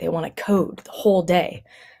 6:30. They want to code the whole day.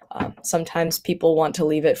 Sometimes people want to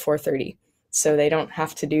leave at 4:30, so they don't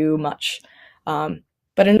have to do much.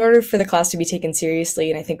 But in order for the class to be taken seriously,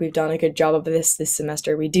 and I think we've done a good job of this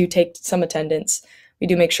semester, we do take some attendance. We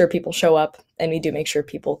do make sure people show up, and we do make sure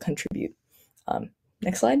people contribute.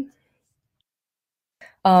 Next slide.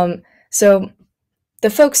 So the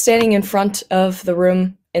folks standing in front of the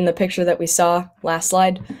room in the picture that we saw last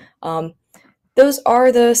slide, those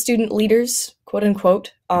are the student leaders, quote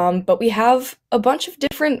unquote, but we have a bunch of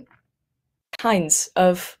different kinds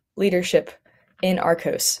of leadership in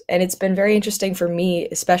RCOS, and it's been very interesting for me,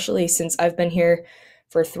 especially since I've been here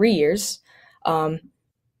for 3 years, and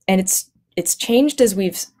it's changed as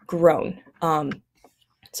we've grown.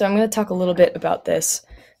 So I'm going to talk a little bit about this.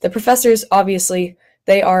 The professors, obviously,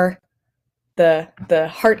 they are the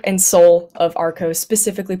heart and soul of RCOS,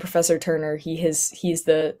 specifically Professor Turner. He's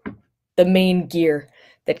the main gear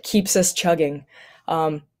that keeps us chugging.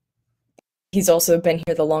 He's also been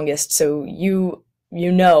here the longest, so you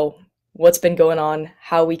know what's been going on,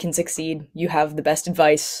 how we can succeed. You have the best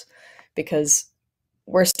advice because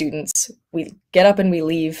we're students. We get up and we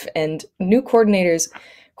leave, and new coordinators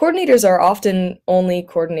are often only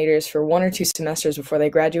coordinators for 1 or 2 semesters before they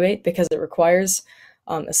graduate because it requires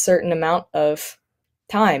a certain amount of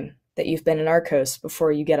time that you've been in RCOS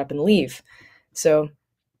before you get up and leave. So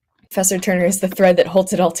Professor Turner is the thread that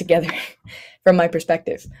holds it all together from my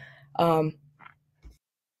perspective,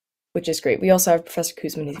 which is great. We also have Professor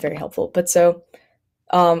Kuzman, who's very helpful. But so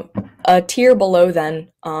a tier below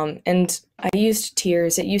then, and I used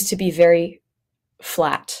tiers. It used to be very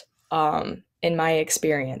flat in my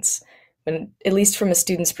experience. When, at least from a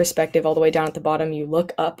student's perspective, all the way down at the bottom, you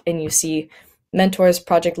look up and you see mentors,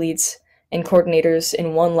 project leads, and coordinators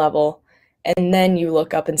in one level, and then you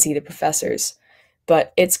look up and see the professors.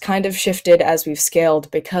 But it's kind of shifted as we've scaled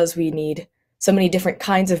because we need so many different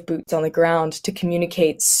kinds of boots on the ground to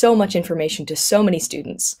communicate so much information to so many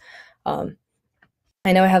students. I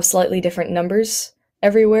know I have slightly different numbers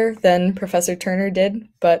everywhere than Professor Turner did,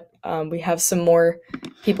 but we have some more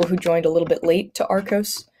people who joined a little bit late to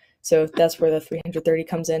RCOS, so that's where the 330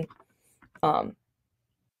 comes in.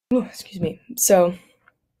 Excuse me. So,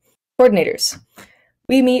 coordinators.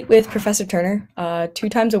 We meet with Professor Turner 2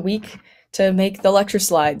 times a week to make the lecture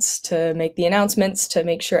slides, to make the announcements, to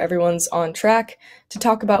make sure everyone's on track, to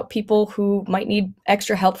talk about people who might need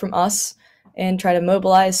extra help from us, and try to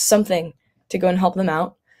mobilize something to go and help them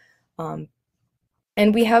out.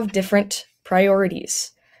 And we have different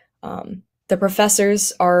priorities. The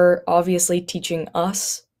professors are obviously teaching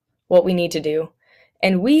us what we need to do,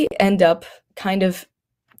 and we end up kind of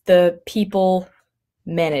the people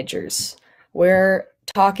managers. We're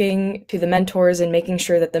talking to the mentors and making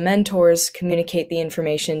sure that the mentors communicate the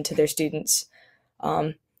information to their students,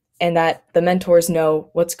 and that the mentors know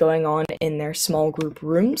what's going on in their small group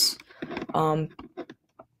rooms,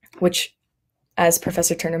 which, as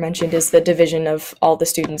Professor Turner mentioned, is the division of all the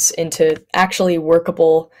students into actually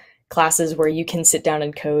workable classes where you can sit down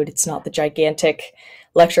and code. It's not the gigantic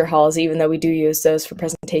lecture halls, even though we do use those for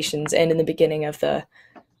presentations and in the beginning of the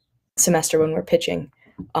semester when we're pitching.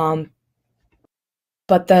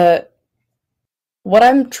 But what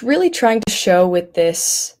I'm really trying to show with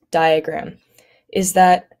this diagram is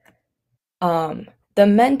that the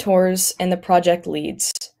mentors and the project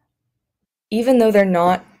leads, even though they're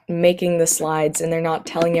not making the slides and they're not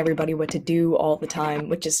telling everybody what to do all the time,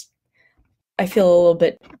 which is, I feel a little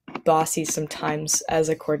bit bossy sometimes as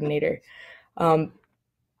a coordinator,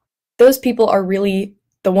 those people are really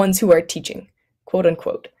the ones who are teaching, quote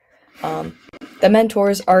unquote. The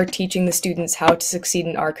mentors are teaching the students how to succeed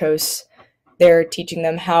in RCOS. They're teaching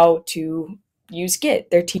them how to use Git.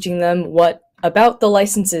 They're teaching them what about the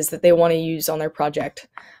licenses that they want to use on their project.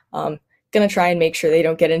 Gonna try and make sure they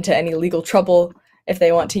don't get into any legal trouble if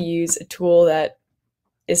they want to use a tool that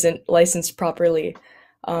isn't licensed properly.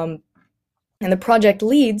 And the project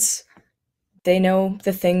leads, they know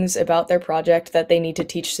the things about their project that they need to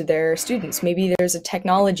teach to their students. Maybe there's a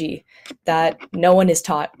technology that no one is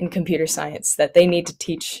taught in computer science that they need to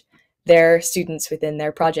teach their students within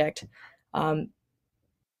their project.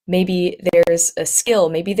 Maybe there's a skill,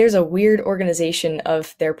 maybe there's a weird organization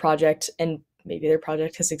of their project, and maybe their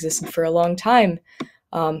project has existed for a long time.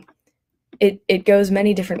 It goes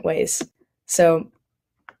many different ways. So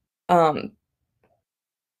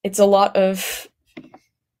it's a lot of,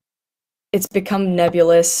 it's become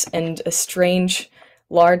nebulous and a strange,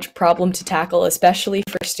 large problem to tackle, especially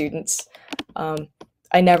for students.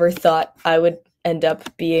 I never thought I would end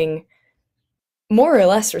up being more or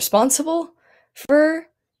less responsible for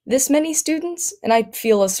this many students, and I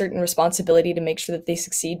feel a certain responsibility to make sure that they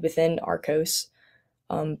succeed within RCOS.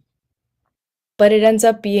 But it ends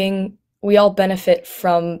up being, we all benefit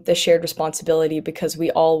from the shared responsibility because we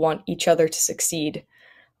all want each other to succeed.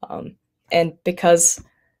 And because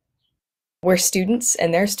we're students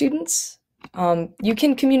and they're students, you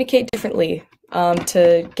can communicate differently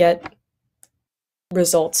to get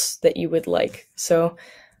results that you would like. So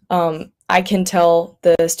I can tell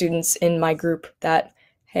the students in my group that,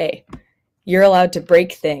 hey, you're allowed to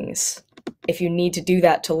break things, if you need to do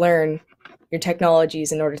that to learn your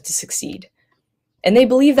technologies in order to succeed. And they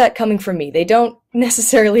believe that coming from me. They don't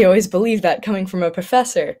necessarily always believe that coming from a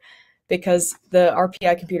professor, because the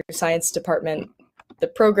RPI computer science department, the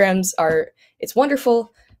programs it's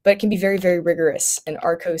wonderful, but it can be very, very rigorous. And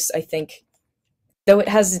RCOS, I think, though it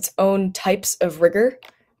has its own types of rigor,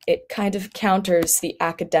 it kind of counters the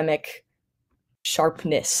academic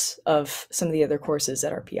sharpness of some of the other courses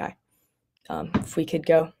at RPI. If we could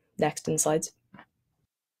go next in slides.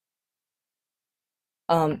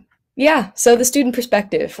 Yeah, so the student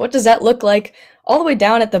perspective, what does that look like? All the way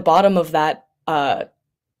down at the bottom of that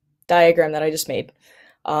diagram that I just made.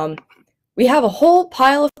 We have a whole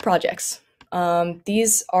pile of projects.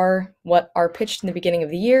 These are what are pitched in the beginning of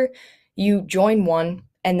the year. You join one,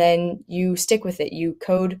 and then you stick with it. You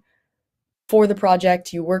code for the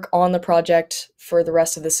project, you work on the project for the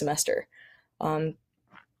rest of the semester.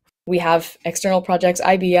 We have external projects.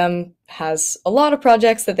 IBM has a lot of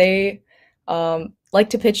projects that they like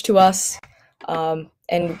to pitch to us,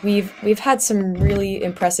 and we've had some really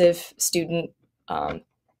impressive student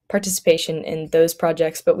participation in those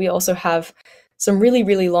projects, but we also have some really,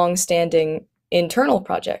 really long-standing internal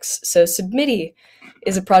projects. So Submiti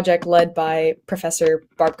is a project led by Professor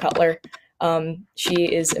Barb Cutler. She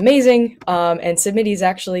is amazing, and Submiti is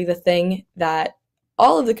actually the thing that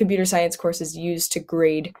all of the computer science courses use to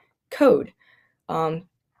grade code,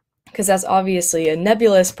 because that's obviously a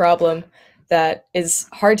nebulous problem that is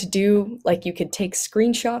hard to do. Like, you could take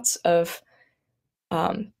screenshots of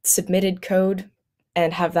submitted code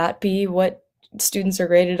and have that be what students are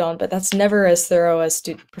graded on, but that's never as thorough as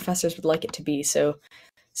professors would like it to be. So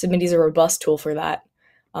Submiti is a robust tool for that.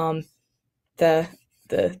 The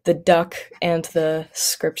duck and the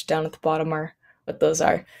script down at the bottom are what those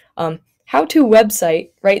are. How-to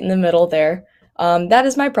website right in the middle there. That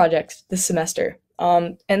is my project this semester.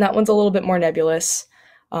 And that one's a little bit more nebulous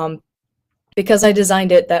because I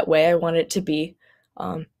designed it that way. I want it to be.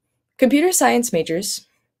 Computer science majors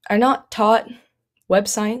are not taught web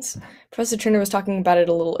science. Professor Turner was talking about it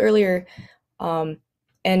a little earlier.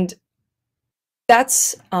 And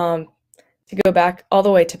that's, to go back all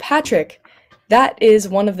the way to Patrick, that is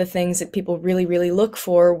one of the things that people really, really look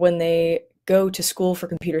for when they go to school for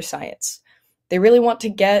computer science. They really want to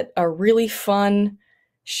get a really fun,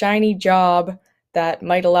 shiny job that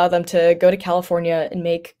might allow them to go to California and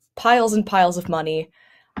make piles and piles of money.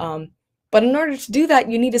 But in order to do that,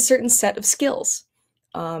 you need a certain set of skills.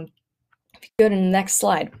 If you go to the next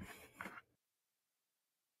slide.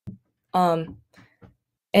 And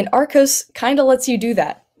RCOS kind of lets you do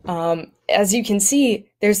that. As you can see,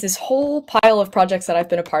 there's this whole pile of projects that I've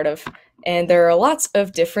been a part of, and there are lots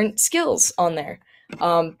of different skills on there.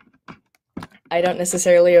 I don't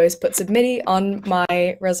necessarily always put Submiti on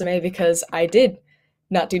my resume because I did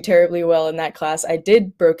not do terribly well in that class. I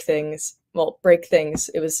did break things.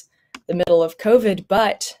 It was the middle of COVID,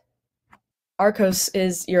 but RCOS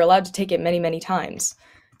is, you're allowed to take it many, many times.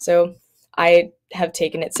 So I have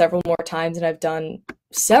taken it several more times, and I've done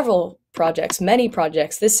several projects, many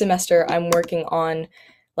projects. This semester, I'm working on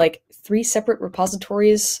like 3 separate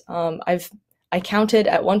repositories. I counted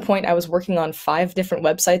at one point I was working on 5 different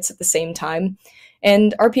websites at the same time,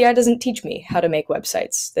 and RPI doesn't teach me how to make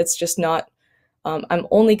websites. That's just not, I'm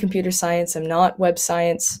only computer science, I'm not web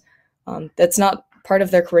science. That's not part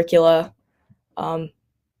of their curricula.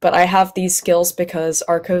 But I have these skills because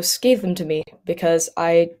RCOS gave them to me, because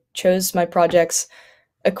I chose my projects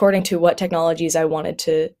according to what technologies I wanted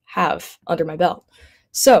to have under my belt.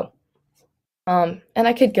 So, and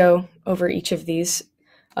I could go over each of these.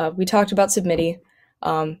 We talked about Submiti.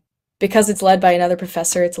 Because it's led by another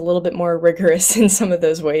professor, it's a little bit more rigorous in some of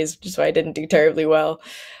those ways, which is why I didn't do terribly well.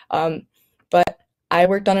 But I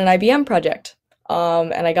worked on an IBM project,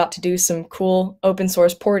 and I got to do some cool open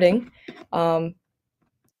source porting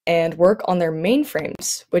and work on their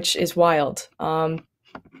mainframes, which is wild.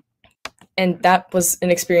 And that was an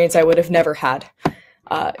experience I would have never had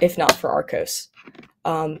if not for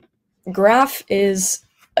RCOS. Graph is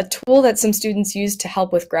a tool that some students use to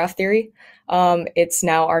help with graph theory. It's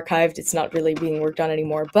now archived. It's not really being worked on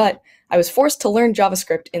anymore, but I was forced to learn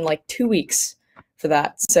JavaScript in like 2 weeks for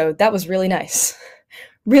that. So that was really nice.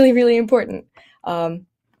 Really, really important.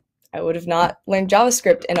 I would have not learned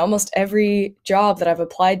JavaScript, and almost every job that I've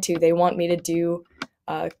applied to, they want me to do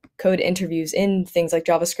code interviews in things like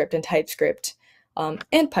JavaScript and TypeScript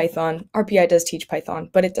and Python. RPI does teach Python,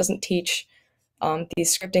 but it doesn't teach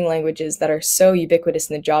these scripting languages that are so ubiquitous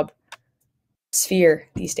in the job sphere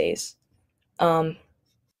these days. A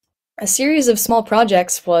series of small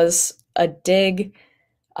projects was a dig.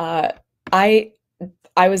 I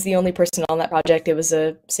I was the only person on that project. It was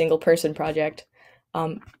a single person project.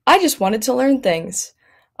 I just wanted to learn things.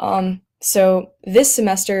 So this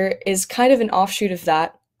semester is kind of an offshoot of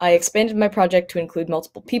that. I expanded my project to include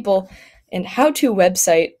multiple people, and how-to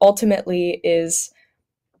website ultimately is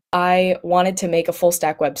I wanted to make a full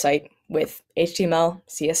stack website with HTML,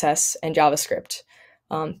 CSS, and JavaScript.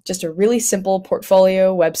 Just a really simple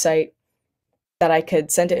portfolio website that I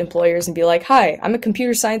could send to employers and be like, hi, I'm a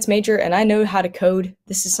computer science major and I know how to code.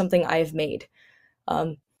 This is something I have made.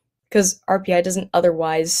 Because RPI doesn't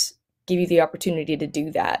otherwise give you the opportunity to do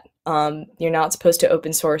that. You're not supposed to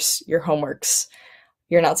open source your homeworks.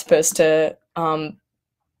 You're not supposed to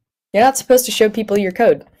show people your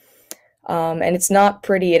code. And it's not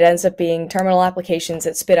pretty. It ends up being terminal applications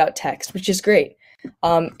that spit out text, which is great.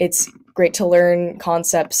 It's great to learn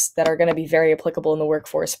concepts that are going to be very applicable in the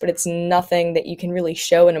workforce, but it's nothing that you can really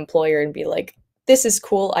show an employer and be like, this is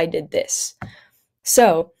cool, I did this.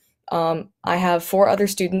 So I have 4 other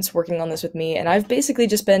students working on this with me, and I've basically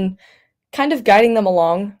just been kind of guiding them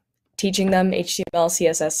along, teaching them HTML,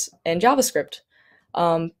 CSS, and JavaScript.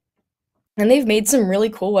 And they've made some really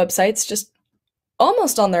cool websites just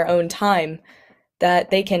almost on their own time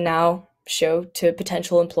that they can now show to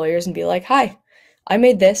potential employers and be like, hi, I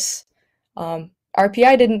made this.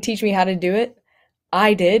 RPI didn't teach me how to do it.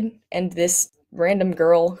 I did, and this random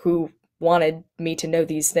girl who wanted me to know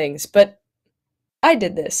these things, but I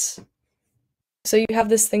did this. So you have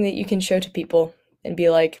this thing that you can show to people and be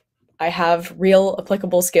like, I have real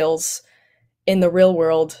applicable skills in the real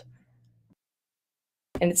world,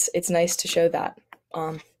 and it's nice to show that.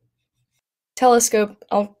 Telescope,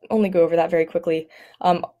 I'll only go over that very quickly.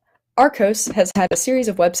 RCOS has had a series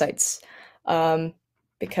of websites.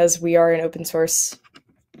 Because we are an open source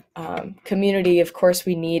community, of course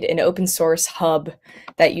we need an open source hub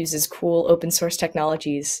that uses cool open source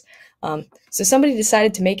technologies. So somebody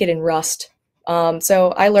decided to make it in Rust.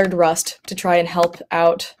 So I learned Rust to try and help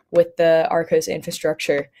out with the RCOS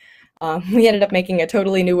infrastructure. We ended up making a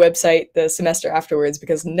totally new website the semester afterwards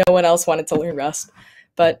because no one else wanted to learn Rust.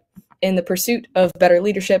 But in the pursuit of better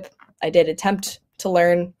leadership, I did attempt to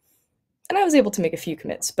learn, and I was able to make a few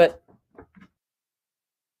commits, but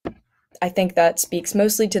I think that speaks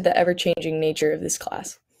mostly to the ever-changing nature of this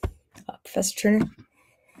class. Professor Turner?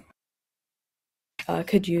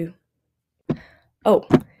 Could you... Oh,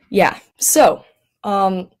 yeah. So,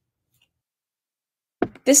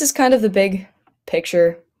 this is kind of the big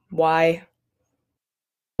picture. Why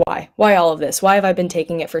all of this? Why have I been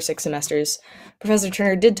taking it for 6 semesters? Professor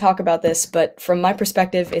Turner did talk about this, but from my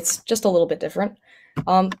perspective, it's just a little bit different.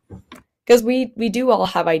 Because we do all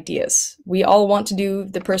have ideas. We all want to do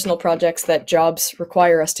the personal projects that jobs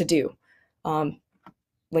require us to do. When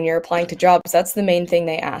you're applying to jobs, that's the main thing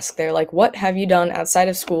they ask. They're like, what have you done outside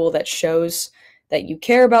of school that shows that you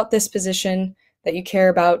care about this position, that you care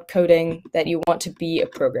about coding, that you want to be a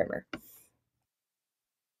programmer?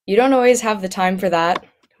 You don't always have the time for that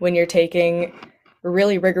when you're taking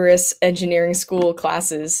really rigorous engineering school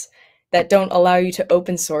classes that don't allow you to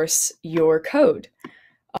open source your code.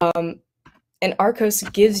 And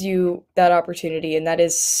RCOS gives you that opportunity, and that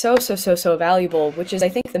is so valuable, which is, I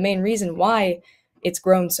think, the main reason why it's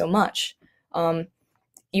grown so much.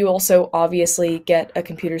 You also obviously get a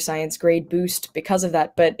computer science grade boost because of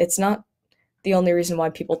that, but it's not the only reason why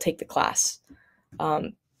people take the class.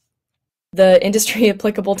 The industry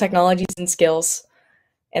applicable technologies and skills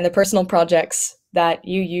and the personal projects that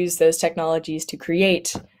you use those technologies to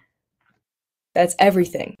create, that's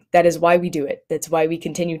everything. That is why we do it. That's why we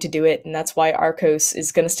continue to do it. And that's why RCOS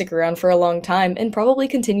is going to stick around for a long time and probably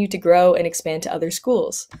continue to grow and expand to other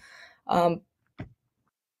schools.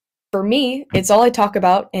 For me, it's all I talk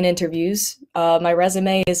about in interviews. My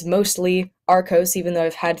resume is mostly RCOS, even though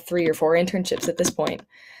I've had 3 or 4 internships at this point.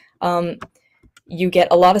 You get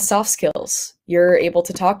a lot of soft skills. You're able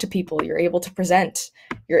to talk to people. You're able to present.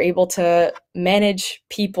 You're able to manage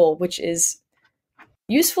people, which is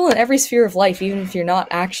useful in every sphere of life, even if you're not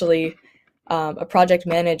actually a project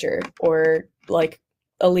manager or like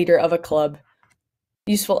a leader of a club.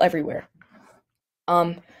 Useful everywhere.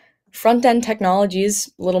 Front-end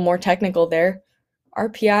technologies, a little more technical there.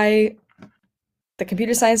 RPI, the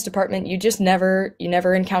computer science department, you never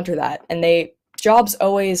encounter that. And jobs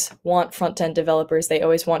always want front-end developers. They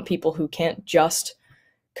always want people who can't just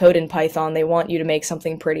code in Python. They want you to make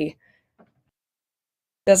something pretty.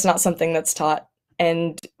 That's not something that's taught,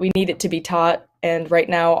 and we need it to be taught. And right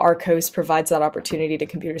now, RCOS provides that opportunity to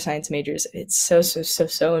computer science majors. It's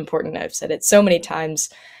so important. I've said it so many times,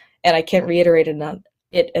 and I can't reiterate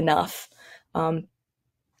it enough.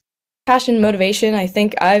 Passion, motivation, I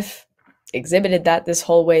think I've exhibited that this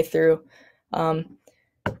whole way through.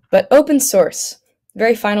 But open source,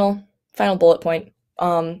 very final bullet point.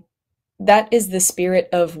 That is the spirit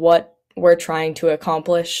of what we're trying to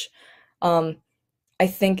accomplish. I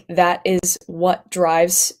think that is what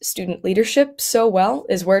drives student leadership so well,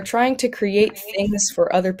 is we're trying to create things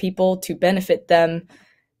for other people to benefit them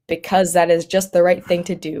because that is just the right thing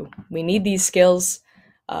to do. We need these skills.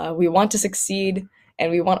 We want to succeed,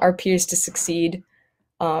 and we want our peers to succeed.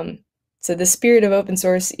 So the spirit of open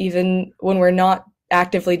source, even when we're not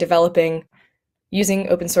actively developing using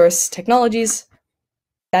open source technologies,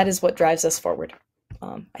 that is what drives us forward.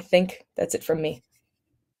 I think that's it from me.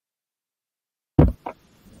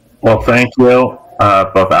 Well, thank you,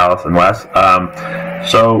 both Alice and Wes.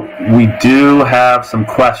 So we do have some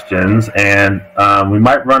questions, and we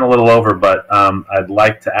might run a little over, but I'd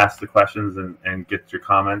like to ask the questions and get your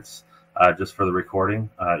comments just for the recording,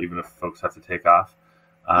 even if folks have to take off.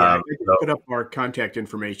 Yeah, I can put up our contact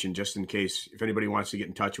information just in case if anybody wants to get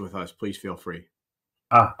in touch with us, please feel free.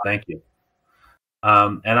 Thank you.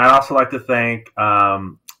 And I'd also like to thank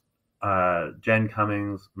Jen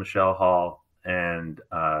Cummings, Michelle Hall, and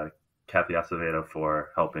Kathy Acevedo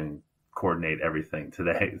for helping coordinate everything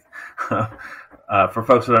today. For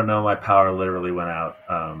folks who don't know, my power literally went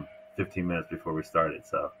out 15 minutes before we started.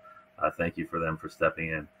 So thank you for them for stepping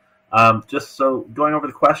in. Just so going over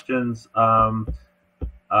the questions,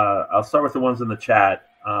 I'll start with the ones in the chat.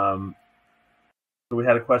 So we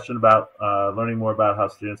had a question about learning more about how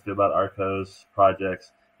students feel about RCOS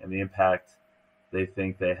projects and the impact they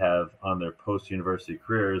think they have on their post-university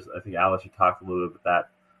careers. I think, Alice, you talked a little bit about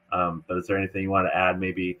that, but is there anything you want to add,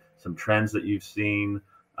 maybe some trends that you've seen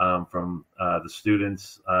from the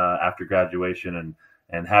students after graduation,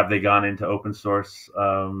 and have they gone into open source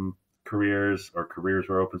careers or careers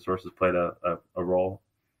where open source has played a role?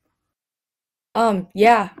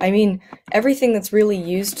 Yeah, I mean, everything that's really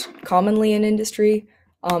used commonly in industry,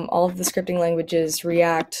 all of the scripting languages,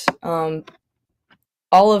 React,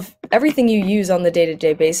 everything you use on the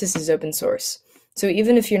day-to-day basis is open source. So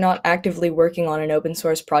even if you're not actively working on an open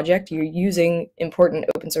source project, you're using important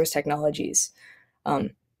open source technologies.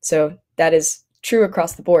 So that is true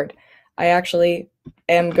across the board. I actually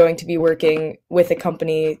am going to be working with a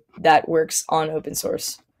company that works on open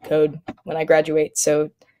source code when I graduate,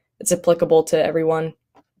 so it's applicable to everyone,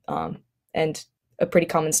 and a pretty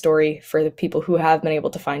common story for the people who have been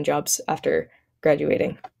able to find jobs after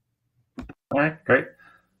graduating. All right, great.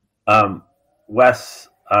 Wes,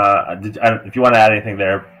 if you want to add anything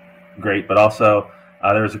there, great. But also,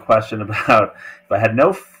 there was a question about if I had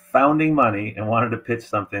no founding money and wanted to pitch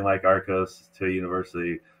something like RCOS to a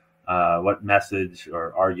university, what message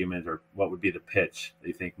or argument or what would be the pitch that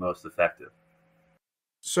you think most effective?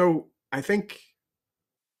 So I think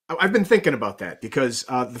I've been thinking about that because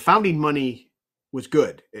the founding money was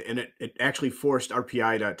good, and it actually forced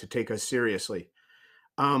RPI to take us seriously.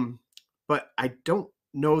 But I don't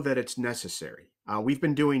know that it's necessary. We've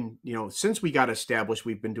been doing, since we got established,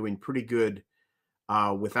 we've been doing pretty good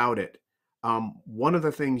without it. One of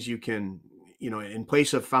the things you can, in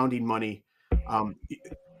place of founding money,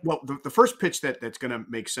 well, the first pitch that's going to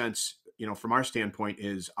make sense, from our standpoint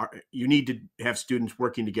is you need to have students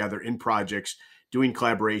working together in projects, doing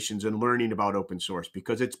collaborations and learning about open source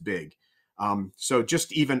because it's big. So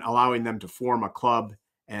just even allowing them to form a club,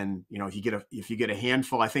 and if you get a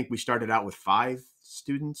handful, I think we started out with 5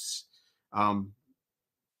 students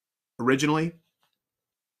originally.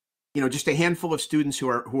 Just a handful of students who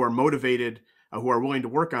are motivated, who are willing to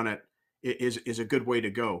work on it is a good way to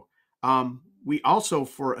go. We also,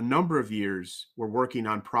 for a number of years, were working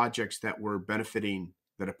on projects that were benefiting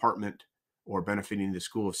the department or benefiting the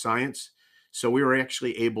School of Science. So we were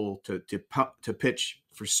actually able to pitch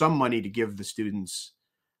for some money to give the students,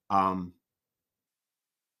 a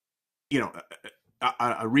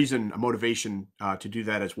reason, a motivation to do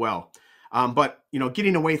that as well. But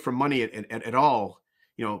getting away from money at all,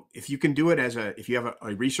 if you can do it if you have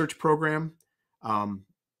a research program,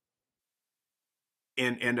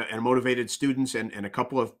 and motivated students and a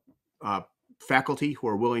couple of faculty who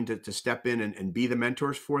are willing to step in and be the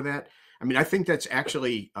mentors for that. I mean, I think that's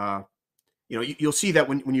actually, you'll see that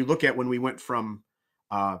when you look at when we went from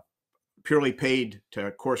purely paid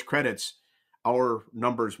to course credits, our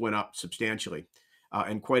numbers went up substantially.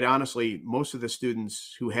 And quite honestly, most of the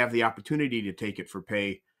students who have the opportunity to take it for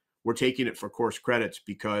pay were taking it for course credits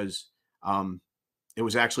because it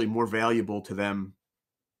was actually more valuable to them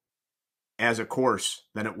as a course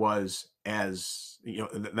than it was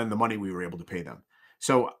than the money we were able to pay them.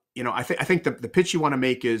 So, I think the pitch you want to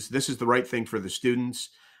make is this is the right thing for the students.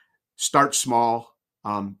 Start small,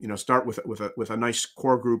 start with a nice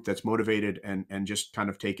core group that's motivated and just kind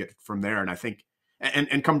of take it from there. And I think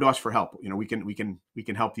and come to us for help. We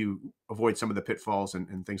can help you avoid some of the pitfalls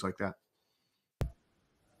and things like that.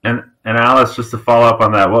 And Alice, just to follow up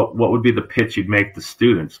on that, what would be the pitch you'd make to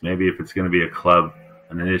students? Maybe if it's going to be a club,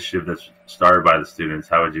 an initiative that's started by the students,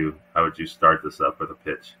 how would you start this up with a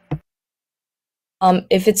pitch?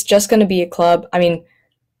 If it's just going to be a club, I mean,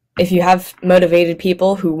 if you have motivated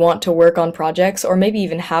people who want to work on projects, or maybe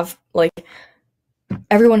even have, like,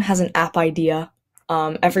 everyone has an app idea.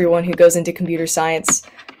 Everyone who goes into computer science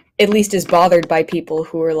at least is bothered by people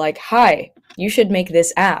who are like, hi, you should make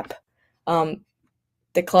this app.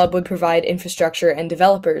 The club would provide infrastructure and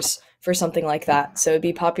developers for something like that. So it'd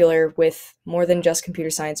be popular with more than just computer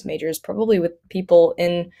science majors, probably with people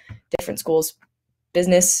in different schools,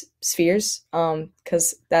 business spheres,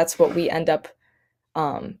 because that's what we end up,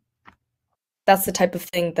 that's the type of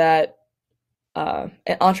thing that an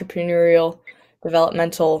entrepreneurial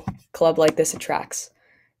developmental club like this attracts.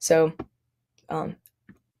 So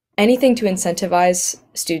anything to incentivize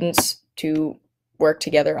students to work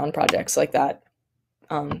together on projects like that.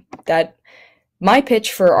 That my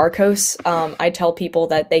pitch for RCOS, I tell people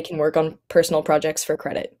that they can work on personal projects for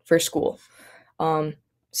credit for school.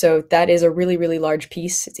 So that is a really, really large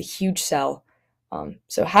piece. It's a huge sell.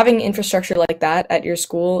 So having infrastructure like that at your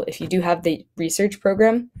school, if you do have the research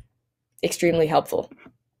program, extremely helpful.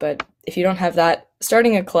 But if you don't have that,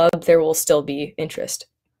 starting a club, there will still be interest.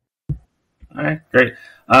 All right, great.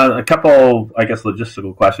 A couple, I guess,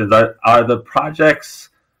 logistical questions. Are the projects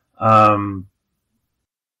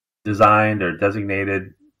designed or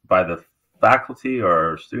designated by the faculty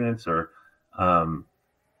or students, or how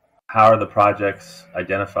are the projects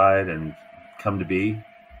identified and come to be?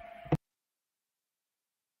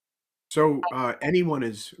 So anyone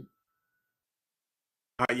is,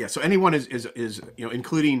 so anyone is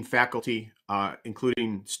including faculty,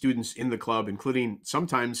 including students in the club, including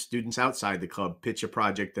sometimes students outside the club, pitch a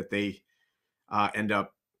project that they end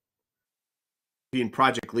up being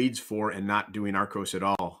project leads for and not doing RCOS at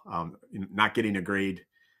all, not getting a grade.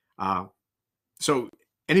 So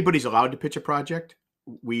anybody's allowed to pitch a project.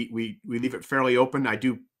 We leave it fairly open. I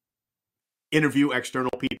do interview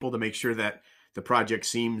external people to make sure that the project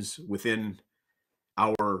seems within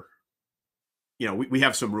our, we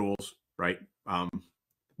have some rules, right?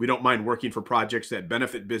 We don't mind working for projects that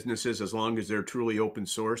benefit businesses as long as they're truly open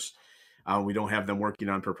source. We don't have them working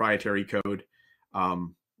on proprietary code,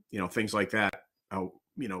 things like that.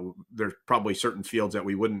 There's probably certain fields that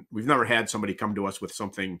we've never had somebody come to us with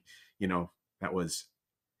something, that was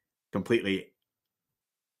completely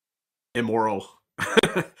immoral.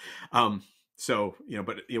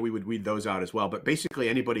 But we would weed those out as well. But basically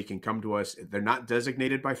anybody can come to us. They're not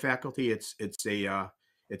designated by faculty. It's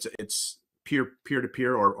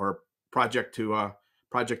peer-to-peer or project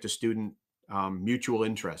to student, mutual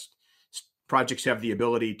interest. Projects have the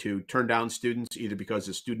ability to turn down students either because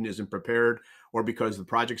the student isn't prepared or because the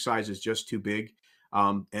project size is just too big.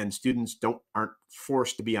 And students aren't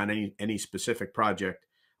forced to be on any specific project,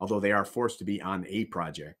 although they are forced to be on a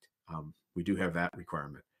project. We do have that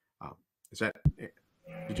requirement.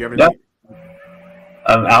 Did you have anything?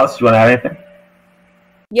 Yeah. Alice, do you want to add anything?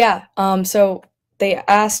 Yeah. So they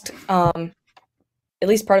asked, at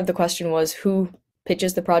least part of the question was who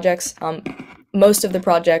pitches the projects. Most of the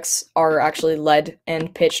projects are actually led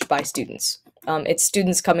and pitched by students. It's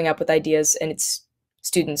students coming up with ideas, and it's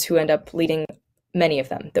students who end up leading many of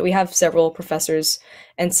them. That we have several professors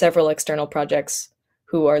and several external projects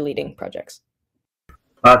who are leading projects.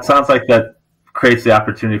 It sounds like that creates the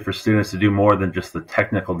opportunity for students to do more than just the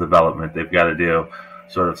technical development. They've got to do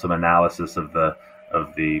sort of some analysis of the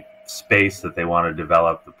space that they want to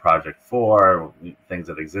develop the project for, things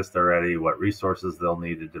that exist already, what resources they'll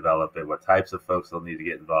need to develop it, what types of folks they'll need to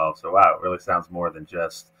get involved. So wow, it really sounds more than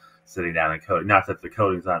just sitting down and coding. Not that the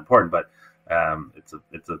coding is not important, but it's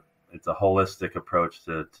a holistic approach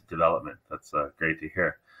to development. That's great to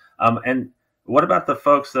hear. And what about the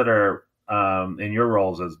folks that are in your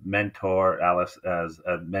roles as mentor, Alice, as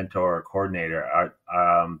a mentor or coordinator?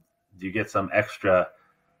 Do you get some extra,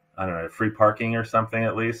 I don't know, free parking or something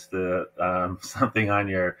at least, something on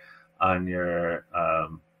your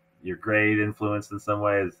grade influence in some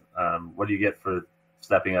ways? What do you get for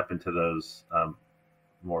stepping up into those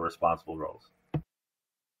more responsible roles?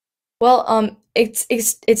 Well,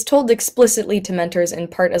 it's told explicitly to mentors, in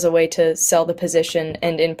part as a way to sell the position,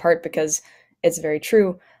 and in part because it's very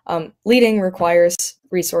true. Leading requires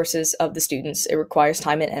resources of the students. It requires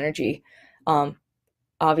time and energy,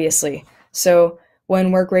 obviously. So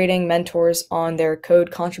when we're grading mentors on their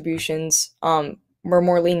code contributions, we're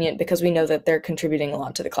more lenient because we know that they're contributing a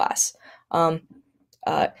lot to the class.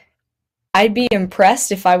 I'd be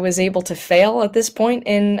impressed if I was able to fail at this point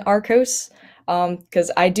in RCOS,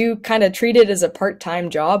 because I do kind of treat it as a part-time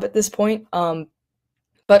job at this point.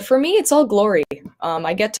 But for me, it's all glory.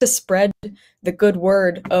 I get to spread the good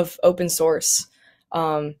word of open source,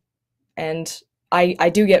 and I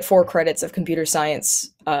do get 4 credits of computer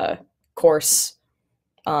science course.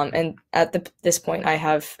 And at this point,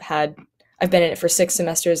 I've been in it for 6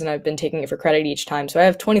 semesters, and I've been taking it for credit each time. So I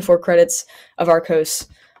have 24 credits of RCOS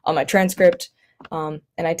on my transcript, and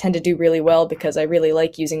I tend to do really well because I really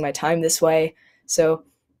like using my time this way. So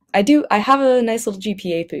I have a nice little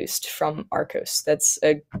GPA boost from RCOS. That's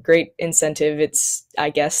a great incentive. It's, I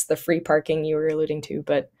guess, the free parking you were alluding to,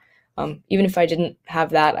 but even if I didn't have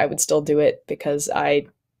that, I would still do it because I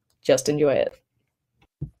just enjoy it.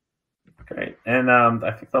 Great. And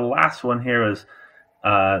I think the last one here is,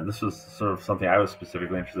 this was sort of something I was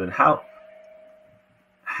specifically interested in. How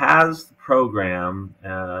has the program,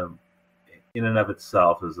 in and of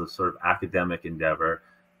itself, as a sort of academic endeavor,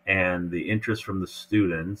 and the interest from the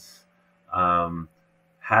students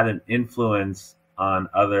had an influence on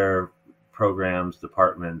other programs,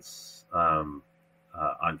 departments on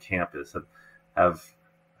campus? Have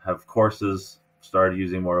courses started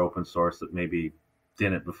using more open source that maybe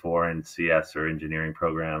didn't before in CS or engineering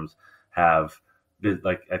programs? Have,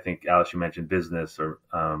 like I think Alice, you mentioned business, or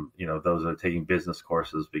those that are taking business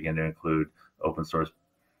courses begin to include open source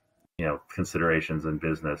considerations in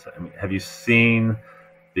business. I mean, have you seen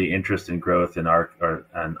the interest and growth in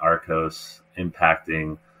RCOS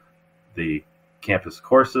impacting the campus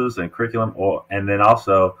courses and curriculum, and then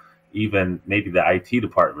also even maybe the IT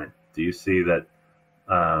department? Do you see that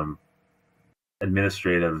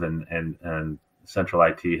administrative and central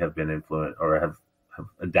IT have been influenced or have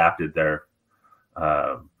adapted their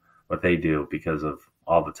what they do because of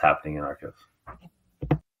all that's happening in RCOS?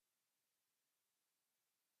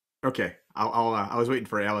 Okay, I was waiting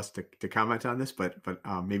for Alice to comment on this, but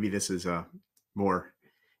maybe this is more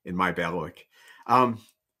in my bailiwick.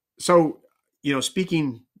 So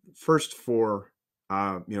speaking first for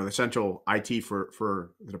the central IT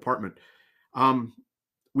for the department,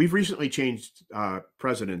 we've recently changed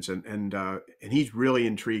presidents, and he's really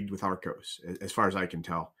intrigued with RCOS, as far as I can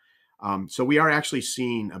tell. So we are actually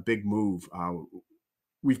seeing a big move.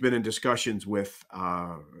 We've been in discussions with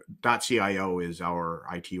 .CIO is our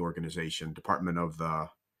IT organization, Department of the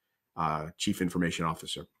Chief Information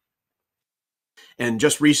Officer. And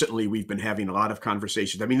just recently, we've been having a lot of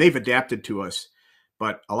conversations. I mean, they've adapted to us,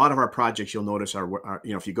 but a lot of our projects, you'll notice, are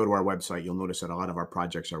if you go to our website, you'll notice that a lot of our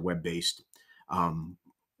projects are web-based.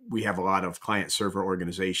 We have a lot of client-server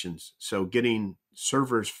organizations. So getting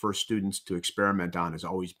servers for students to experiment on has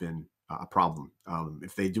always been a problem.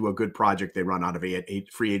 If they do a good project, they run out of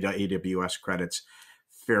free AWS credits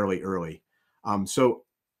fairly early. So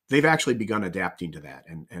they've actually begun adapting to that.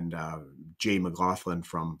 And Jay McLaughlin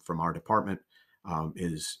from our department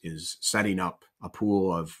is setting up a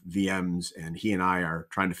pool of VMs, and he and I are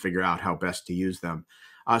trying to figure out how best to use them.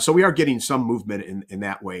 So we are getting some movement in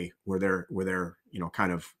that way, where they're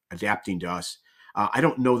kind of adapting to us. I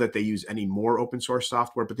don't know that they use any more open source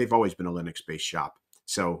software, but they've always been a Linux-based shop.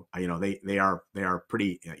 So they are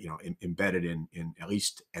pretty embedded in at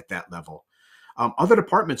least at that level. Other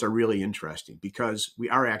departments are really interesting because we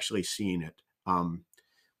are actually seeing it.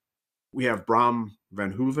 We have Bram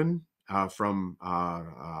Van Hoeven from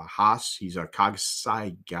Haas. He's a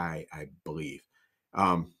CogSci guy, I believe.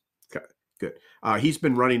 Good. He's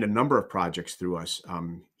been running a number of projects through us.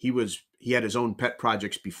 He had his own pet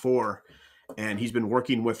projects before, and he's been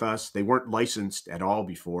working with us. They weren't licensed at all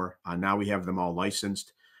before. Now we have them all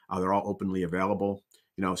licensed. They're all openly available.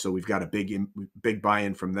 So we've got a big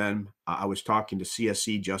buy-in from them. I was talking to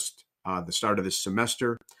CSC just the start of this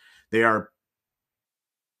semester. They are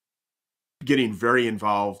getting very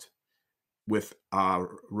involved with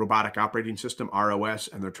robotic operating system, ROS,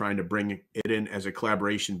 and they're trying to bring it in as a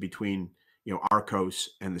collaboration between RCOS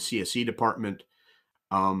and the CSE department.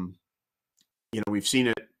 We've seen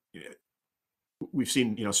it. We've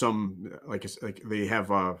seen some like they have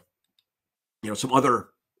some other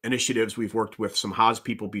initiatives. We've worked with some Haas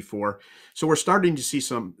people before, so we're starting to see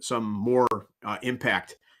some more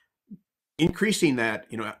impact. Increasing that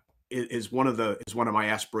is one of my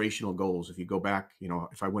aspirational goals. If you go back,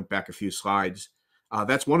 if I went back a few slides,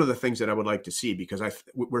 that's one of the things that I would like to see, because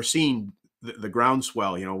we're seeing the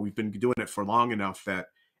groundswell. We've been doing it for long enough that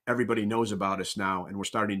everybody knows about us now, and we're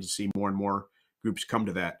starting to see more and more groups come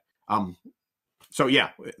to that. So yeah,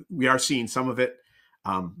 we are seeing some of it.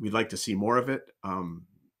 We'd like to see more of it.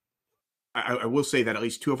 I will say that at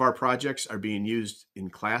least 2 of our projects are being used in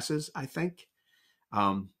classes, I think.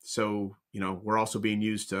 So we're also being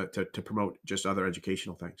used to promote just other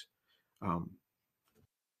educational things.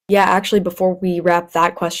 Yeah, actually, before we wrap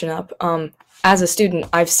that question up, as a student,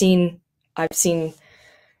 I've seen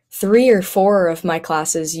 3 or 4 of my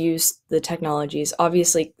classes use the technologies.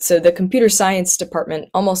 Obviously, so the computer science department,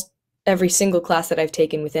 almost every single class that I've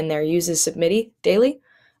taken within there uses Submiti daily,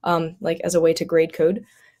 like as a way to grade code.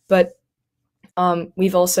 But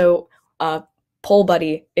we've also Poll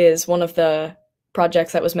Buddy is one of the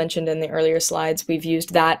projects that was mentioned in the earlier slides. We've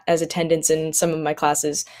used that as attendance in some of my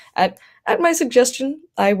classes at my suggestion,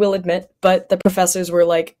 I will admit, but the professors were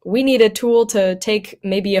like, we need a tool to take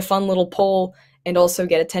maybe a fun little poll and also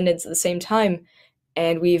get attendance at the same time,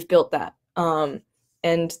 and we've built that.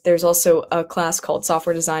 And there's also a class called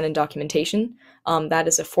Software Design and Documentation. That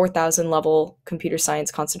is a 4,000 level computer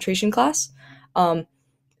science concentration class.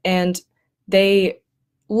 And they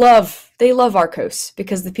love RCOS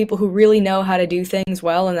because the people who really know how to do things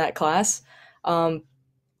well in that class all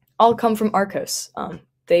come from RCOS.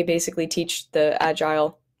 They basically teach the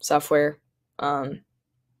agile software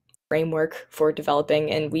framework for developing,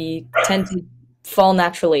 and we tend to fall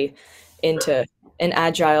naturally into an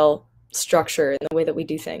agile structure in the way that we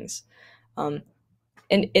do things. And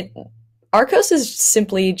RCOS is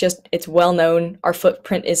simply just, it's well known, our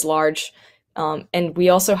footprint is large, and we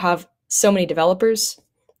also have so many developers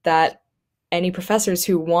that any professors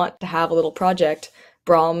who want to have a little project,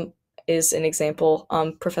 Brahm is an example,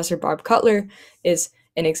 Professor Barb Cutler is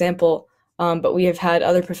an example, but we have had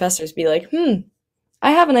other professors be like,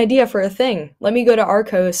 I have an idea for a thing. Let me go to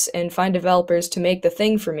RCOS and find developers to make the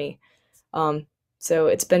thing for me. So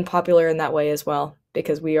it's been popular in that way as well,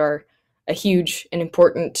 because we are a huge and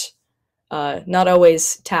important, not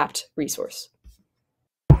always tapped resource.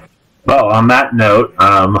 Well, on that note,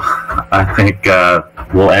 I think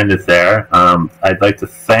we'll end it there. I'd like to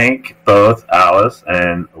thank both Alice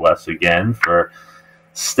and Wes again for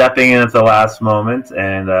stepping in at the last moment,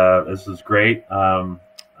 and this was great.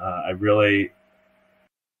 I really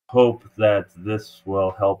hope that this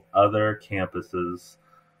will help other campuses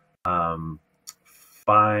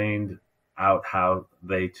find out how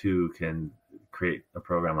they too can create a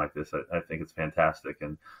program like this. I think it's fantastic,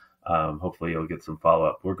 and hopefully you'll get some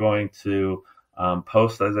follow-up. We're going to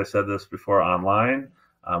post, as I said this before, online.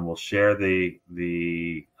 We'll share the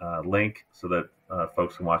link so that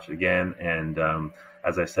folks can watch it again. And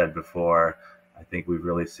as I said before, I think we've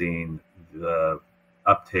really seen the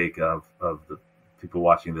uptake of the people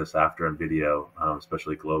watching this after on video,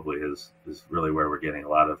 especially globally, is really where we're getting a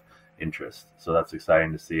lot of interest. So that's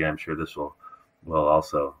exciting to see. I'm sure this will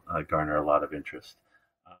also garner a lot of interest.